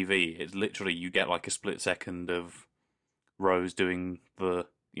TV, it's literally, you get, like, a split second of Rose doing the,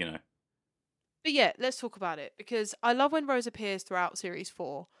 But yeah, let's talk about it, because I love when Rose appears throughout Series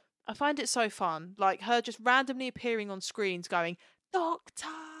 4. I find it so fun. Like, her just randomly appearing on screens going, Doctor!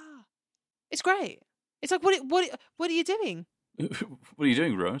 It's great. It's like, what are you doing? What are you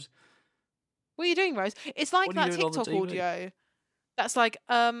doing, Rose? What are you doing, Rose? It's like that TikTok audio that's like,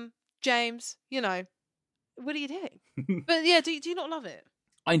 James, what are you doing? But yeah, do you not love it?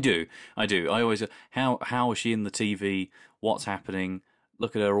 I do. I always, how is she in the TV? What's happening?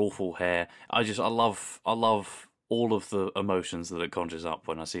 Look at her awful hair. I love all of the emotions that it conjures up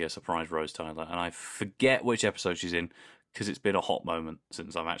when I see a surprise Rose Tyler, and I forget which episode she's in because it's been a hot moment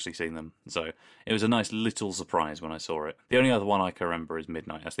since I've actually seen them. So it was a nice little surprise when I saw it. The only other one I can remember is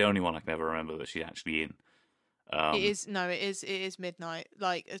Midnight. That's the only one I can ever remember that she's actually in. It is Midnight,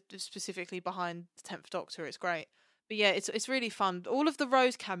 like specifically behind the 10th Doctor. It's great. But yeah, it's really fun. All of the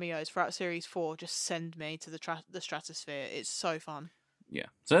Rose cameos throughout Series 4 just send me to the stratosphere. It's so fun. Yeah,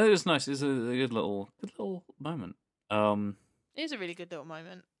 so it was nice. It's a good little moment. It is a really good little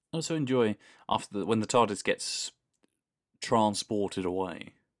moment. I also enjoy when the TARDIS gets transported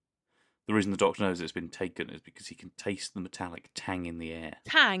away. The reason the Doctor knows it's been taken is because he can taste the metallic tang in the air.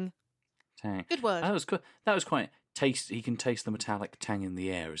 Tang. Good word. That was quite taste. He can taste the metallic tang in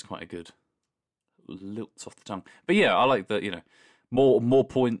the air. Is quite a good lilt off the tongue. But yeah, I like that. More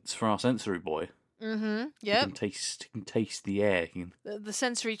points for our sensory boy. Mm-hmm. Yeah. He can taste the air. The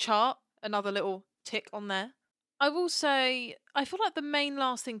sensory chart. Another little tick on there. I will say, I feel like the main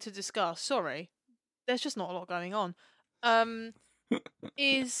last thing to discuss. Sorry, there's just not a lot going on.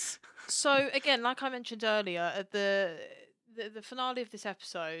 Is so again, like I mentioned earlier, at the finale of this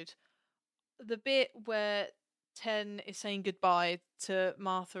episode, the bit where Ten is saying goodbye to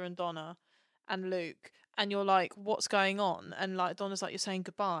Martha and Donna and Luke, and you're like, what's going on? And like Donna's like, you're saying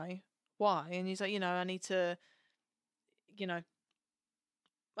goodbye. Why? And he's like, I'm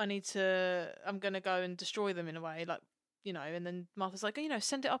going to go and destroy them in a way, like, and then Martha's like,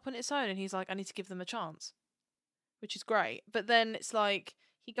 send it up on its own. And he's like, I need to give them a chance, which is great. But then it's like,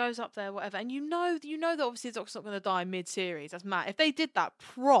 he goes up there, whatever. And you know that obviously the Doctor's not going to die mid-series. That's mad. If they did that,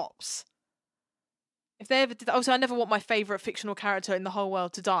 props. if they ever did that, also I never want my favourite fictional character in the whole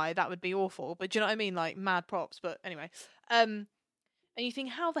world to die. That would be awful. But do you know what I mean? Like, mad props. But anyway, and you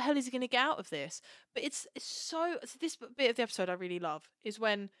think, how the hell is he going to get out of this? But it's so this bit of the episode I really love is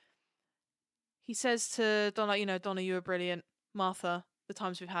when he says to Donna, you know, Donna, you were brilliant. Martha, the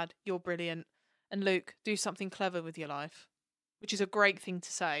times we've had, you're brilliant. And Luke, do something clever with your life, which is a great thing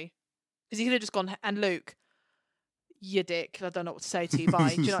to say. Because he could have just gone, and Luke, you dick, I don't know what to say to you,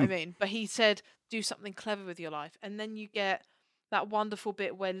 bye. Do you know what I mean? But he said, do something clever with your life. And then you get that wonderful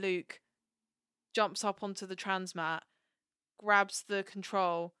bit where Luke jumps up onto the transmat, grabs the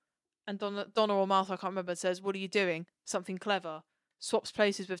control, and Donna or Martha, I can't remember, says, what are you doing? Something clever. Swaps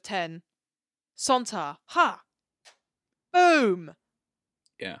places with 10. Sontar. Ha! Boom!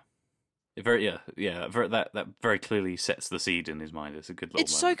 Yeah. That very clearly sets the seed in his mind. It's a good little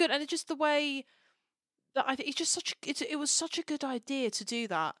It's moment. so good, and it's just the way that I think it's just it was such a good idea to do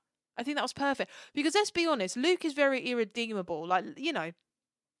that. I think that was perfect. Because let's be honest, Luke is very irredeemable. Like, you know,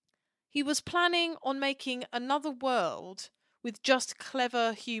 he was planning on making another world with just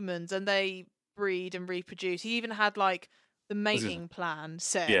clever humans, and they breed and reproduce. He even had like the mating plan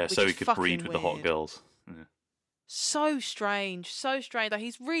set. Yeah, which so is he could fucking breed with the hot weird. girls. Yeah. So strange. Like,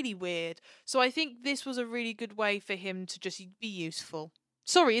 he's really weird. So I think this was a really good way for him to just be useful.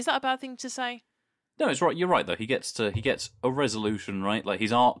 Sorry, is that a bad thing to say? No, it's right. You're right though. He gets a resolution, right? Like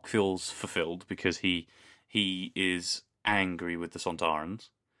his arc feels fulfilled because he is angry with the Sontarans.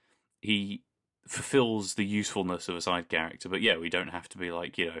 He fulfills the usefulness of a side character, but yeah, we don't have to be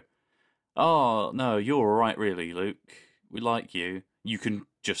like, you know, oh no, you're all right, really, Luke. We like you. You can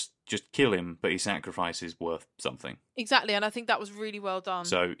just kill him, but his sacrifice is worth something. Exactly, and I think that was really well done.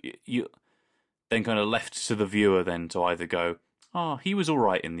 So you then kind of left to the viewer then to either go, oh, he was all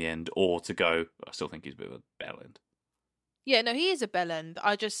right in the end, or to go, I still think he's a bit of a bellend. Yeah, no, he is a bellend.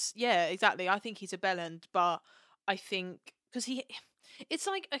 Yeah, exactly. I think he's a bellend, but I think because it's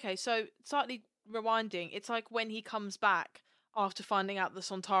like, okay, so slightly rewinding. It's like when he comes back after finding out the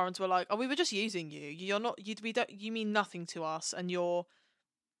Sontarans were like, oh, we were just using you. You're not. You mean nothing to us, and your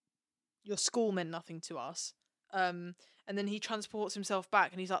school meant nothing to us. And then he transports himself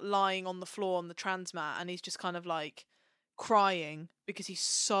back, and he's like lying on the floor on the transmat, and he's just kind of like crying because he's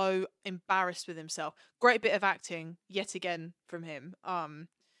so embarrassed with himself. Great bit of acting yet again from him.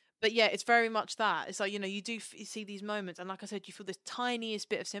 But yeah, it's very much that. It's like, you know, you do see these moments, and like I said, you feel this tiniest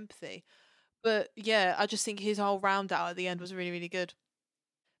bit of sympathy. But yeah, I just think his whole round out at the end was really, really good.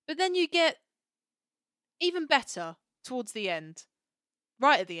 But then you get even better towards the end,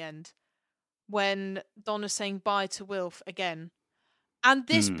 right at the end, when Donna's saying bye to Wilf again. And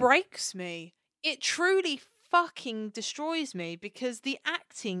this breaks me. It truly fucking destroys me because the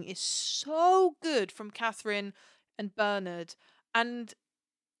acting is so good from Catherine and Bernard. And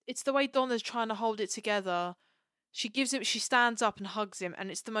it's the way Donna's trying to hold it together. She stands up and hugs him,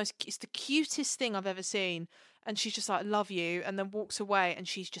 and it's the cutest thing I've ever seen. And she's just like, love you, and then walks away, and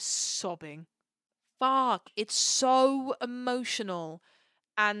she's just sobbing. Fuck, it's so emotional.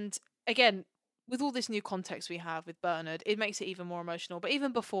 And again, with all this new context we have with Bernard, it makes it even more emotional. But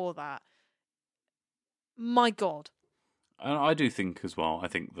even before that, my God. And I do think as well, I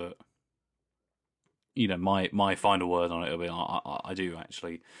think that, you know, my final word on it will be, I do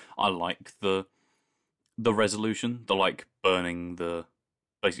actually, I like the resolution, the like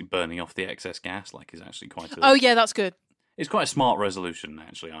basically burning off the excess gas, like is actually quite Oh yeah, that's good. It's quite a smart resolution,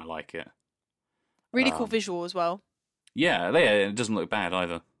 actually. I like it. Really cool visual as well. Yeah, it doesn't look bad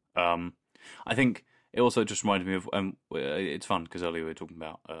either. I think it also just reminded me of, it's fun because earlier we were talking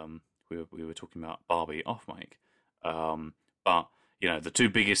about, we were talking about Barbie off mic, but you know, the two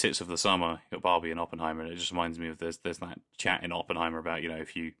biggest hits of the summer, you got Barbie and Oppenheimer, and it just reminds me of there's that chat in Oppenheimer about, you know,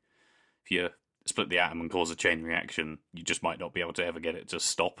 if you split the atom and cause a chain reaction, you just might not be able to ever get it to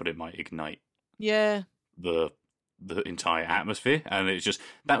stop, but it might ignite. Yeah. The entire atmosphere, and it's just,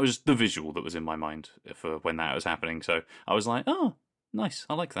 that was the visual that was in my mind for when that was happening. So I was like, oh, nice,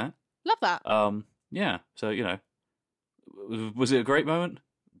 I like that. Love that. Yeah. So, you know, was it a great moment?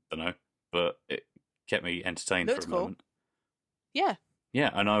 I don't know, but it kept me entertained for a moment. Yeah.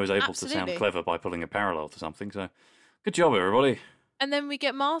 Yeah, and I was able to sound clever by pulling a parallel to something. So, good job, everybody. And then we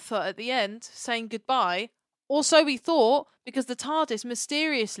get Martha at the end saying goodbye. Also, we thought, because the TARDIS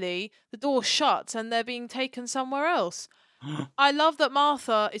mysteriously, the door shuts and they're being taken somewhere else. I love that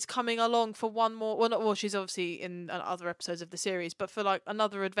Martha is coming along for one more. Well, she's obviously in other episodes of the series, but for like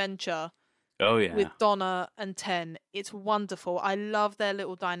another adventure. Oh yeah. With Donna and Ten, it's wonderful. I love their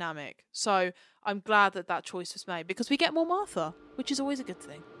little dynamic. So I'm glad that choice was made because we get more Martha, which is always a good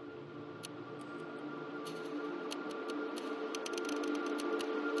thing.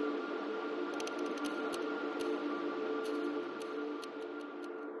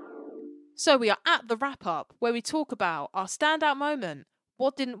 So we are at the wrap-up, where we talk about our standout moment,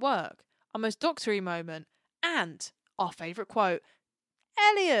 what didn't work, our most doctory moment, and our favourite quote.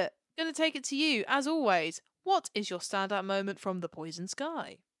 Elliot, going to take it to you, as always. What is your standout moment from The Poison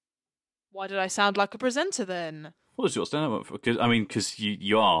Sky? Why did I sound like a presenter then? What was your standout moment? Because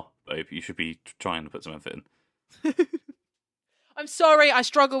you are, babe. You should be trying to put some effort in. I'm sorry, I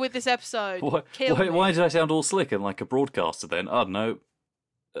struggle with this episode. Why did I sound all slick and like a broadcaster then? I don't know.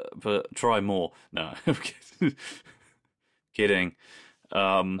 But try more. No, I'm kidding.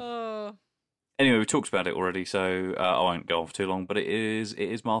 Anyway, we talked about it already, so I won't go on for too long. But it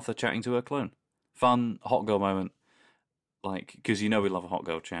is Martha chatting to her clone. Fun, hot girl moment. Like, because we love a hot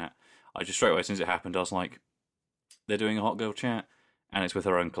girl chat. I just straight away, since it happened, I was like, they're doing a hot girl chat, and it's with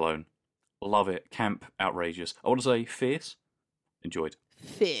her own clone. Love it. Camp, outrageous. I want to say fierce. Enjoyed.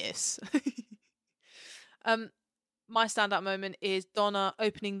 Fierce. My standout moment is Donna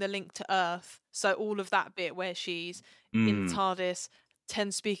opening the link to Earth. So all of that bit where she's in the TARDIS,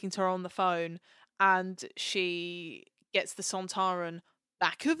 Ten speaking to her on the phone, and she gets the Sontaran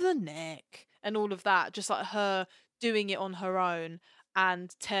back of the neck, and all of that, just like her doing it on her own,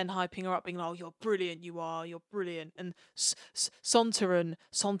 and Ten hyping her up, being like, "Oh, you're brilliant, you're brilliant," and Sontaran,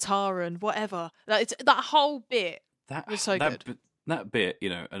 whatever. Like, it's that whole bit was so good. That bit,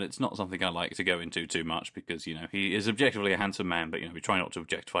 and it's not something I like to go into too much because, he is objectively a handsome man, but, we try not to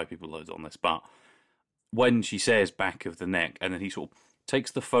objectify people loads on this. But when she says back of the neck, and then he sort of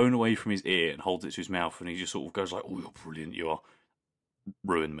takes the phone away from his ear and holds it to his mouth, and he just sort of goes like, "Oh, you're brilliant, you are.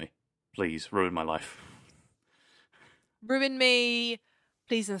 Ruin me. Please, ruin my life. Ruin me,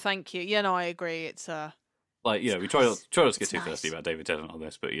 please and thank you." Yeah, no, I agree. It's like, we try not to get too thirsty about David Tennant on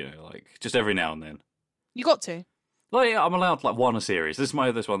this, but, just every now and then. You got to. Like, I'm allowed one a series. This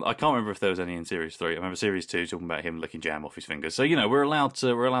one. I can't remember if there was any in series 3. I remember series 2 talking about him licking jam off his fingers. So we're allowed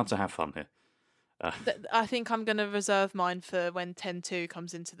to have fun here. I think I'm going to reserve mine for when 10-2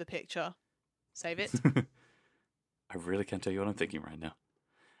 comes into the picture. Save it. I really can't tell you what I'm thinking right now.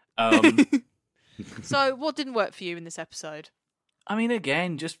 So, what didn't work for you in this episode? I mean,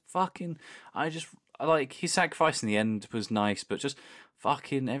 again, just fucking. I like his sacrifice in the end was nice, but just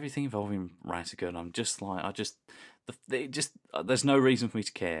fucking everything involving Ratigan. I'm just like, there's no reason for me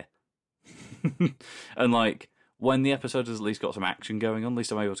to care. And like, when the episode has at least got some action going on, at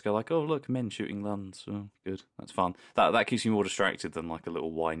least I'm able to go like, "Oh, look, men shooting guns. Oh, good, that's fun." That keeps me more distracted than like a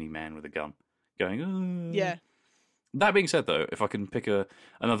little whiny man with a gun going, "Oh." Yeah. That being said, though, if I can pick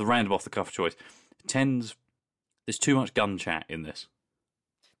another random off the cuff choice, there's too much gun chat in this.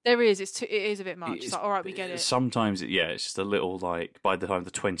 There is. It is a bit much. It's like, all right, we get it. Sometimes, it's just a little like, by the time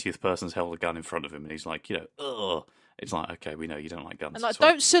the 20th person's held a gun in front of him and he's like, ugh. It's like, okay, we know you don't like guns. And like,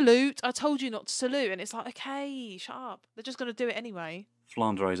 don't salute. I told you not to salute. And it's like, okay, shut up. They're just going to do it anyway.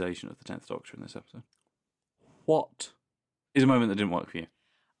 Flanderization of the 10th Doctor in this episode. What is a moment that didn't work for you?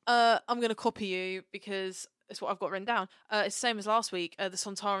 I'm going to copy you because it's what I've got written down. It's the same as last week. The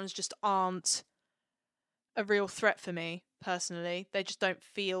Sontarans just aren't a real threat for me, personally. They just don't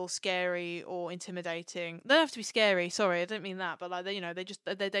feel scary or intimidating. They don't have to be scary, sorry, I don't mean that, but like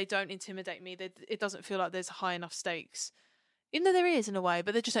they don't intimidate me. It doesn't feel like there's high enough stakes. Even though there is in a way,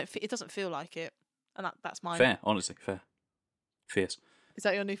 but they just don't it doesn't feel like it. And that's mine. Fair, honestly, fair. Fierce. Is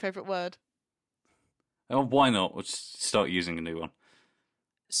that your new favourite word? Oh, why not? We'll just start using a new one.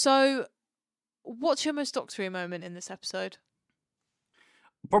 So, what's your most Doctor-y moment in this episode?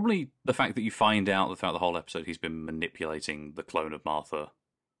 Probably the fact that you find out that throughout the whole episode he's been manipulating the clone of Martha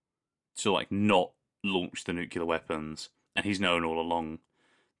to like not launch the nuclear weapons, and he's known all along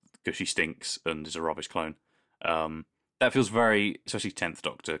because she stinks and is a rubbish clone. That feels very, especially 10th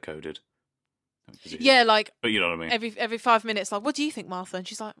Doctor coded. Yeah, like, but you know what I mean. Every 5 minutes, like, "What do you think, Martha?" And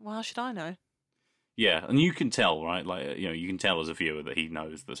she's like, "Well, how should I know?" Yeah, and you can tell, right? Like, you can tell as a viewer that he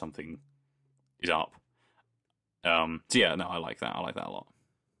knows that something is up. So yeah, no, I like that. I like that a lot.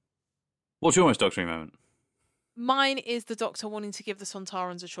 What's your most Doctor-y moment? Mine is the Doctor wanting to give the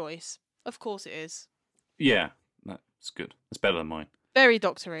Sontarans a choice. Of course it is. Yeah, that's good. It's better than mine. Very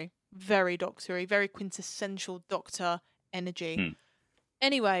Doctor-y. Very Doctor-y. Very quintessential Doctor energy.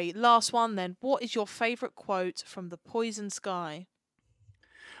 Anyway, last one then. What is your favourite quote from The Poison Sky?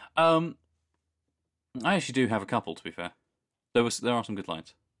 I actually do have a couple, to be fair. There are some good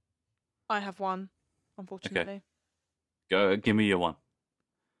lines. I have one, unfortunately. Okay. Go, give me your one.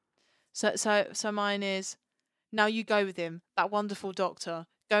 So mine is, "Now you go with him, that wonderful Doctor.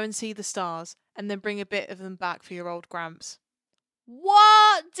 Go and see the stars, and then bring a bit of them back for your old Gramps."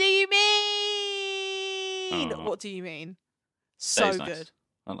 What do you mean? What do you mean? So nice. Good.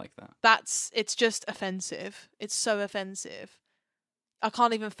 I like that. It's just offensive. It's so offensive. I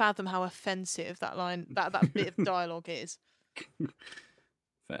can't even fathom how offensive that that bit of dialogue is.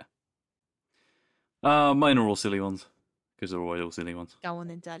 Fair. Mine are all silly ones, because they're always all silly ones. Go on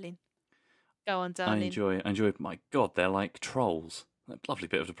then, darling. Go on, darling. I enjoy. My God, they're like trolls. Lovely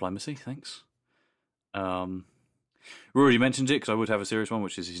bit of diplomacy, thanks. We already mentioned it, because I would have a serious one,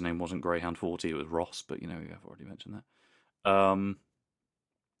 which is his name wasn't Greyhound 40, it was Ross, but we have already mentioned that.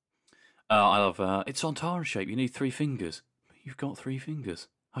 I love, it's Sontaran shape, you need 3 fingers. You've got 3 fingers.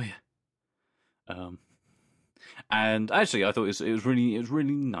 Oh yeah. And actually, I thought it was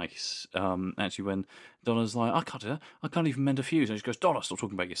really nice. Actually, when Donna's like, I can't do that. I can't even mend a fuse, and she goes, Donna, stop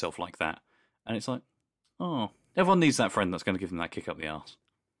talking about yourself like that. And it's like, oh, everyone needs that friend that's going to give them that kick up the arse.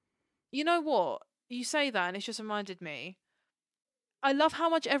 You know what? You say that, and it's just reminded me. I love how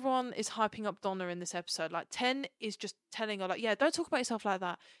much everyone is hyping up Donna in this episode. Like, Ten is just telling her, like, yeah, don't talk about yourself like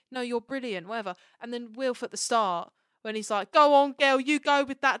that. No, you're brilliant, whatever. And then Wilf at the start, when he's like, go on, girl, you go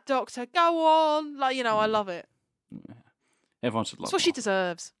with that doctor. Go on. Like, I love it. Yeah. Everyone should love That's what she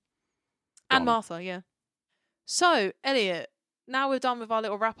deserves. And Martha, yeah. So, Elliot, now we're done with our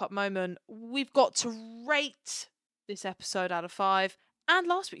little wrap-up moment. We've got to rate this episode out of 5 and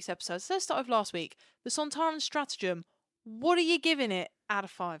last week's episode. So let's start with last week. The Sontaran Stratagem. What are you giving it out of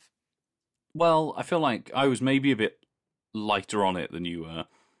 5? Well, I feel like I was maybe a bit lighter on it than you were.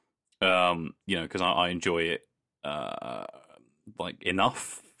 Because I enjoy it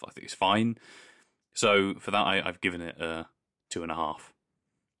enough. I think it's fine. So for that, I've given it 2.5.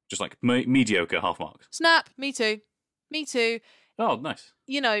 Just like mediocre half marks. Snap. Me too. Oh, nice.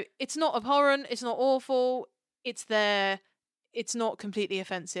 It's not abhorrent. It's not awful. It's there. It's not completely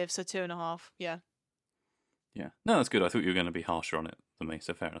offensive. So 2.5. Yeah. Yeah. No, that's good. I thought you were going to be harsher on it than me,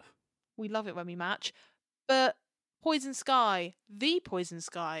 so fair enough. We love it when we match. But Poison Sky, the Poison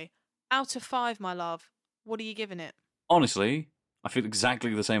Sky, out of 5, my love, what are you giving it? Honestly, I feel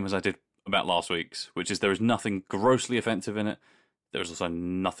exactly the same as I did about last week's, which is there is nothing grossly offensive in it. There is also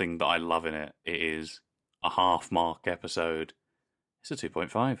nothing that I love in it. It is a half-mark episode. It's a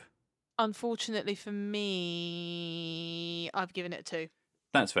 2.5. Unfortunately for me, I've given it a 2.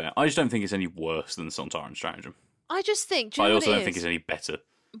 That's fair. I just don't think it's any worse than Sontaran Stratagem. I just think... I also don't think it's any better.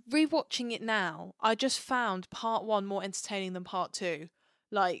 Rewatching it now, I just found part 1 more entertaining than part 2.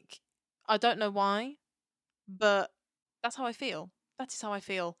 Like, I don't know why, but that's how I feel. That is how I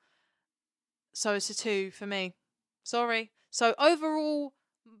feel. So it's a 2 for me. Sorry. So overall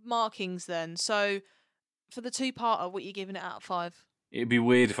markings then. So for the 2-parter, what are you giving it out of 5? It'd be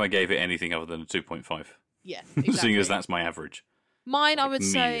weird if I gave it anything other than a 2.5. Yeah, exactly. Seeing as that's my average. Mine, I would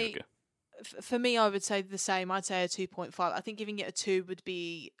mediocre. say, for me, I would say the same. I'd say a 2.5. I think giving it a 2 would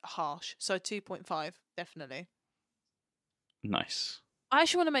be harsh. So 2.5, definitely. Nice. I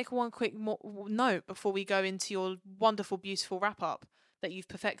actually want to make one quick note before we go into your wonderful, beautiful wrap-up that you've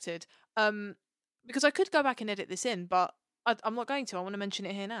perfected. Because I could go back and edit this in, but I'm not going to. I want to mention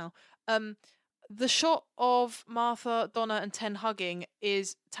it here now. The shot of Martha, Donna, and Ten hugging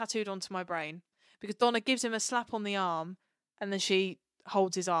is tattooed onto my brain. Because Donna gives him a slap on the arm, and then she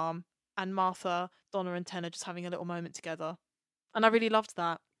holds his arm, and Martha, Donna, and Ten are just having a little moment together. And I really loved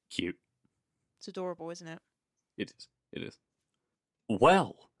that. Cute. It's adorable, isn't it? It is.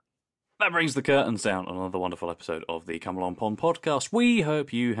 Well, that brings the curtains down on another wonderful episode of the Come Along Pond podcast. We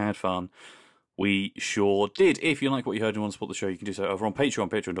hope you had fun. We sure did. If you like what you heard and you want to support the show, you can do so over on Patreon,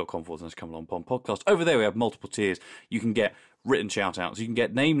 patreon.com/Come Along Pond podcast. Over there we have multiple tiers. You can get written shout-outs. You can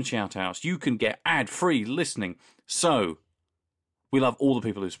get named shout-outs. You can get ad-free listening. So, we love all the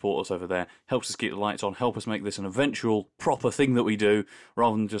people who support us over there. Helps us keep the lights on. Help us make this an eventual proper thing that we do,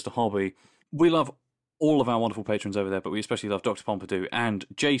 rather than just a hobby. We love all of our wonderful patrons over there, but we especially love Dr. Pompidou and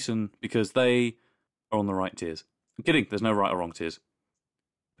Jason, because they are on the right tiers. I'm kidding. There's no right or wrong tiers.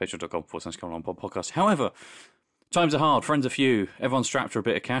 Patreon.com/Come Along Pond podcast. However, times are hard. Friends are few. Everyone's strapped for a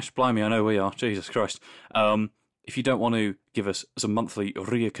bit of cash. Blimey, I know we are. Jesus Christ. If you don't want to give us some monthly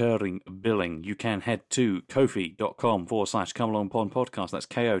reoccurring billing, you can head to kofi.com/Come Along Pond podcast. That's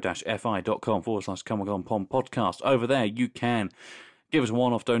ko-fi.com/Come Along Pond podcast. Over there, you can give us a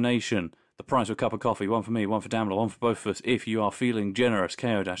one-off donation. The price of a cup of coffee, one for me, one for Damla, one for both of us. If you are feeling generous,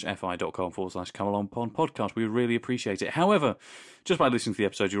 ko-fi.com/Come Along Pond podcast. We would really appreciate it. However, just by listening to the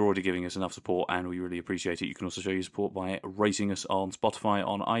episode, you're already giving us enough support, and we really appreciate it. You can also show your support by rating us on Spotify,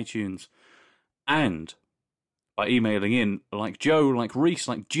 on iTunes, and by emailing in, like Joe, like Reese,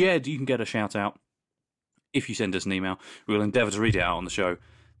 like Jed. You can get a shout out if you send us an email. We will endeavour to read it out on the show.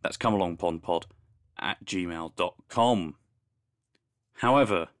 That's comealongpondpod@gmail.com.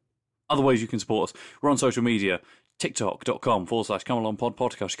 However, other ways you can support us. We're on social media. TikTok.com/ComeAlongPod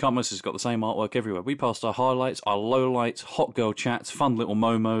podcast. You can't miss us. It's got the same artwork everywhere. We post our highlights, our lowlights, hot girl chats, fun little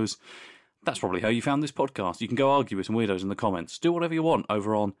momos. That's probably how you found this podcast. You can go argue with some weirdos in the comments. Do whatever you want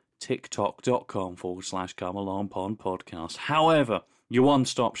over on TikTok.com/ComeAlongPod podcast. However, your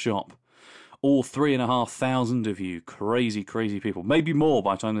one-stop shop. All 3,500 of you crazy, crazy people. Maybe more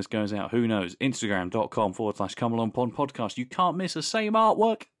by the time this goes out. Who knows? Instagram.com/ComeAlongPod podcast. You can't miss the same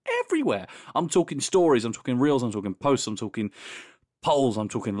artwork everywhere. I'm talking stories. I'm talking reels. I'm talking posts. I'm talking polls. I'm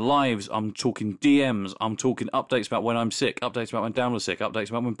talking lives. I'm talking DMs. I'm talking updates about when I'm sick. Updates about when Dan was sick.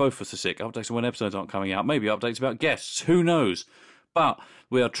 Updates about when both of us are sick. Updates on when episodes aren't coming out. Maybe updates about guests. Who knows? But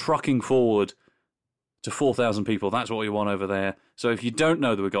we are trucking forward to 4,000 people. That's what we want over there. So if you don't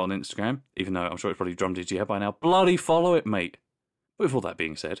know that we've got on Instagram, even though I'm sure it's probably drummed into your head by now, bloody follow it, mate. But with all that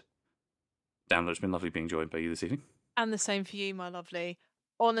being said, Dan, it's been lovely being joined by you this evening. And the same for you, my lovely.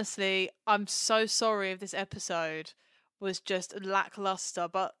 Honestly, I'm so sorry if this episode was just lackluster,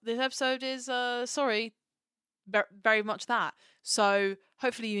 but this episode is, very much that. So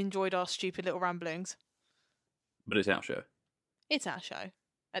hopefully you enjoyed our stupid little ramblings. But it's our show. It's our show.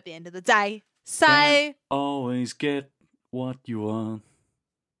 At the end of the day. Say always get what you want.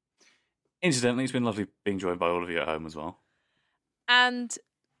 Incidentally, it's been lovely being joined by all of you at home as well. And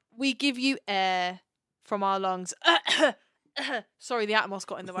we give you air from our lungs. Sorry, the Atmos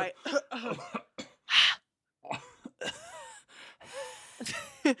got in the way.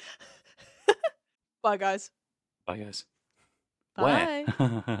 Bye, guys. Bye, guys. Bye.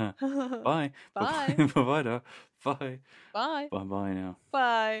 Where? Bye. Bye. Bye now. Bye. Bye. Bye now.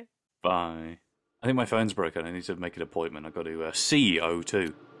 Bye. Bye. I think my phone's broken. I need to make an appointment. I've got to see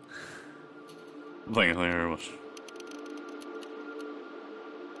O2. Thank you very much.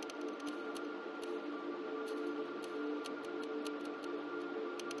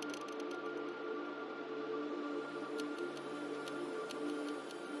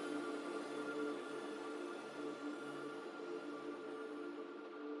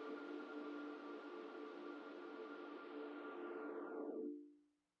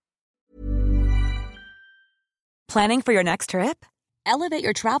 Planning for your next trip? Elevate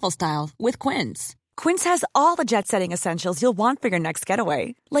your travel style with Quince. Quince has all the jet-setting essentials you'll want for your next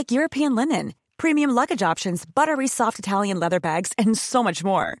getaway, like European linen, premium luggage options, buttery soft Italian leather bags, and so much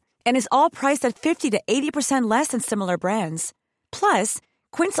more. And is all priced at 50 to 80% less than similar brands. Plus,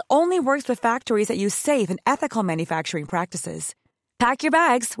 Quince only works with factories that use safe and ethical manufacturing practices. Pack your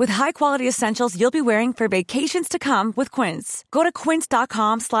bags with high-quality essentials you'll be wearing for vacations to come with Quince. Go to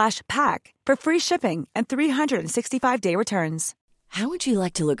quince.com/pack for free shipping and 365-day returns. How would you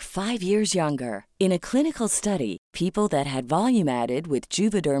like to look 5 years younger? In a clinical study, people that had volume added with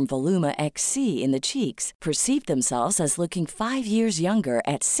Juvederm Voluma XC in the cheeks perceived themselves as looking 5 years younger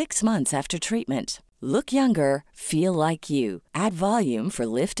at 6 months after treatment. Look younger, feel like you. Add volume for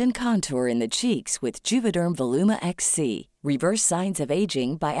lift and contour in the cheeks with Juvederm Voluma XC. Reverse signs of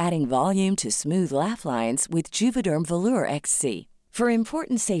aging by adding volume to smooth laugh lines with Juvederm Volure XC. For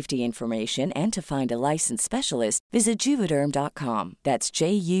important safety information and to find a licensed specialist, visit Juvederm.com. That's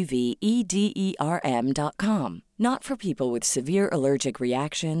JUVEDERM.com. Not for people with severe allergic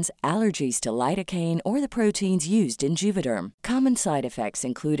reactions, allergies to lidocaine, or the proteins used in Juvederm. Common side effects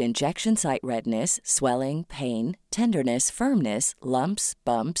include injection site redness, swelling, pain, tenderness, firmness, lumps,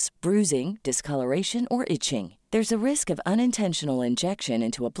 bumps, bruising, discoloration, or itching. There's a risk of unintentional injection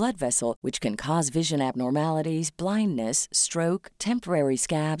into a blood vessel, which can cause vision abnormalities, blindness, stroke, temporary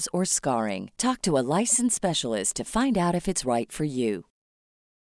scabs, or scarring. Talk to a licensed specialist to find out if it's right for you.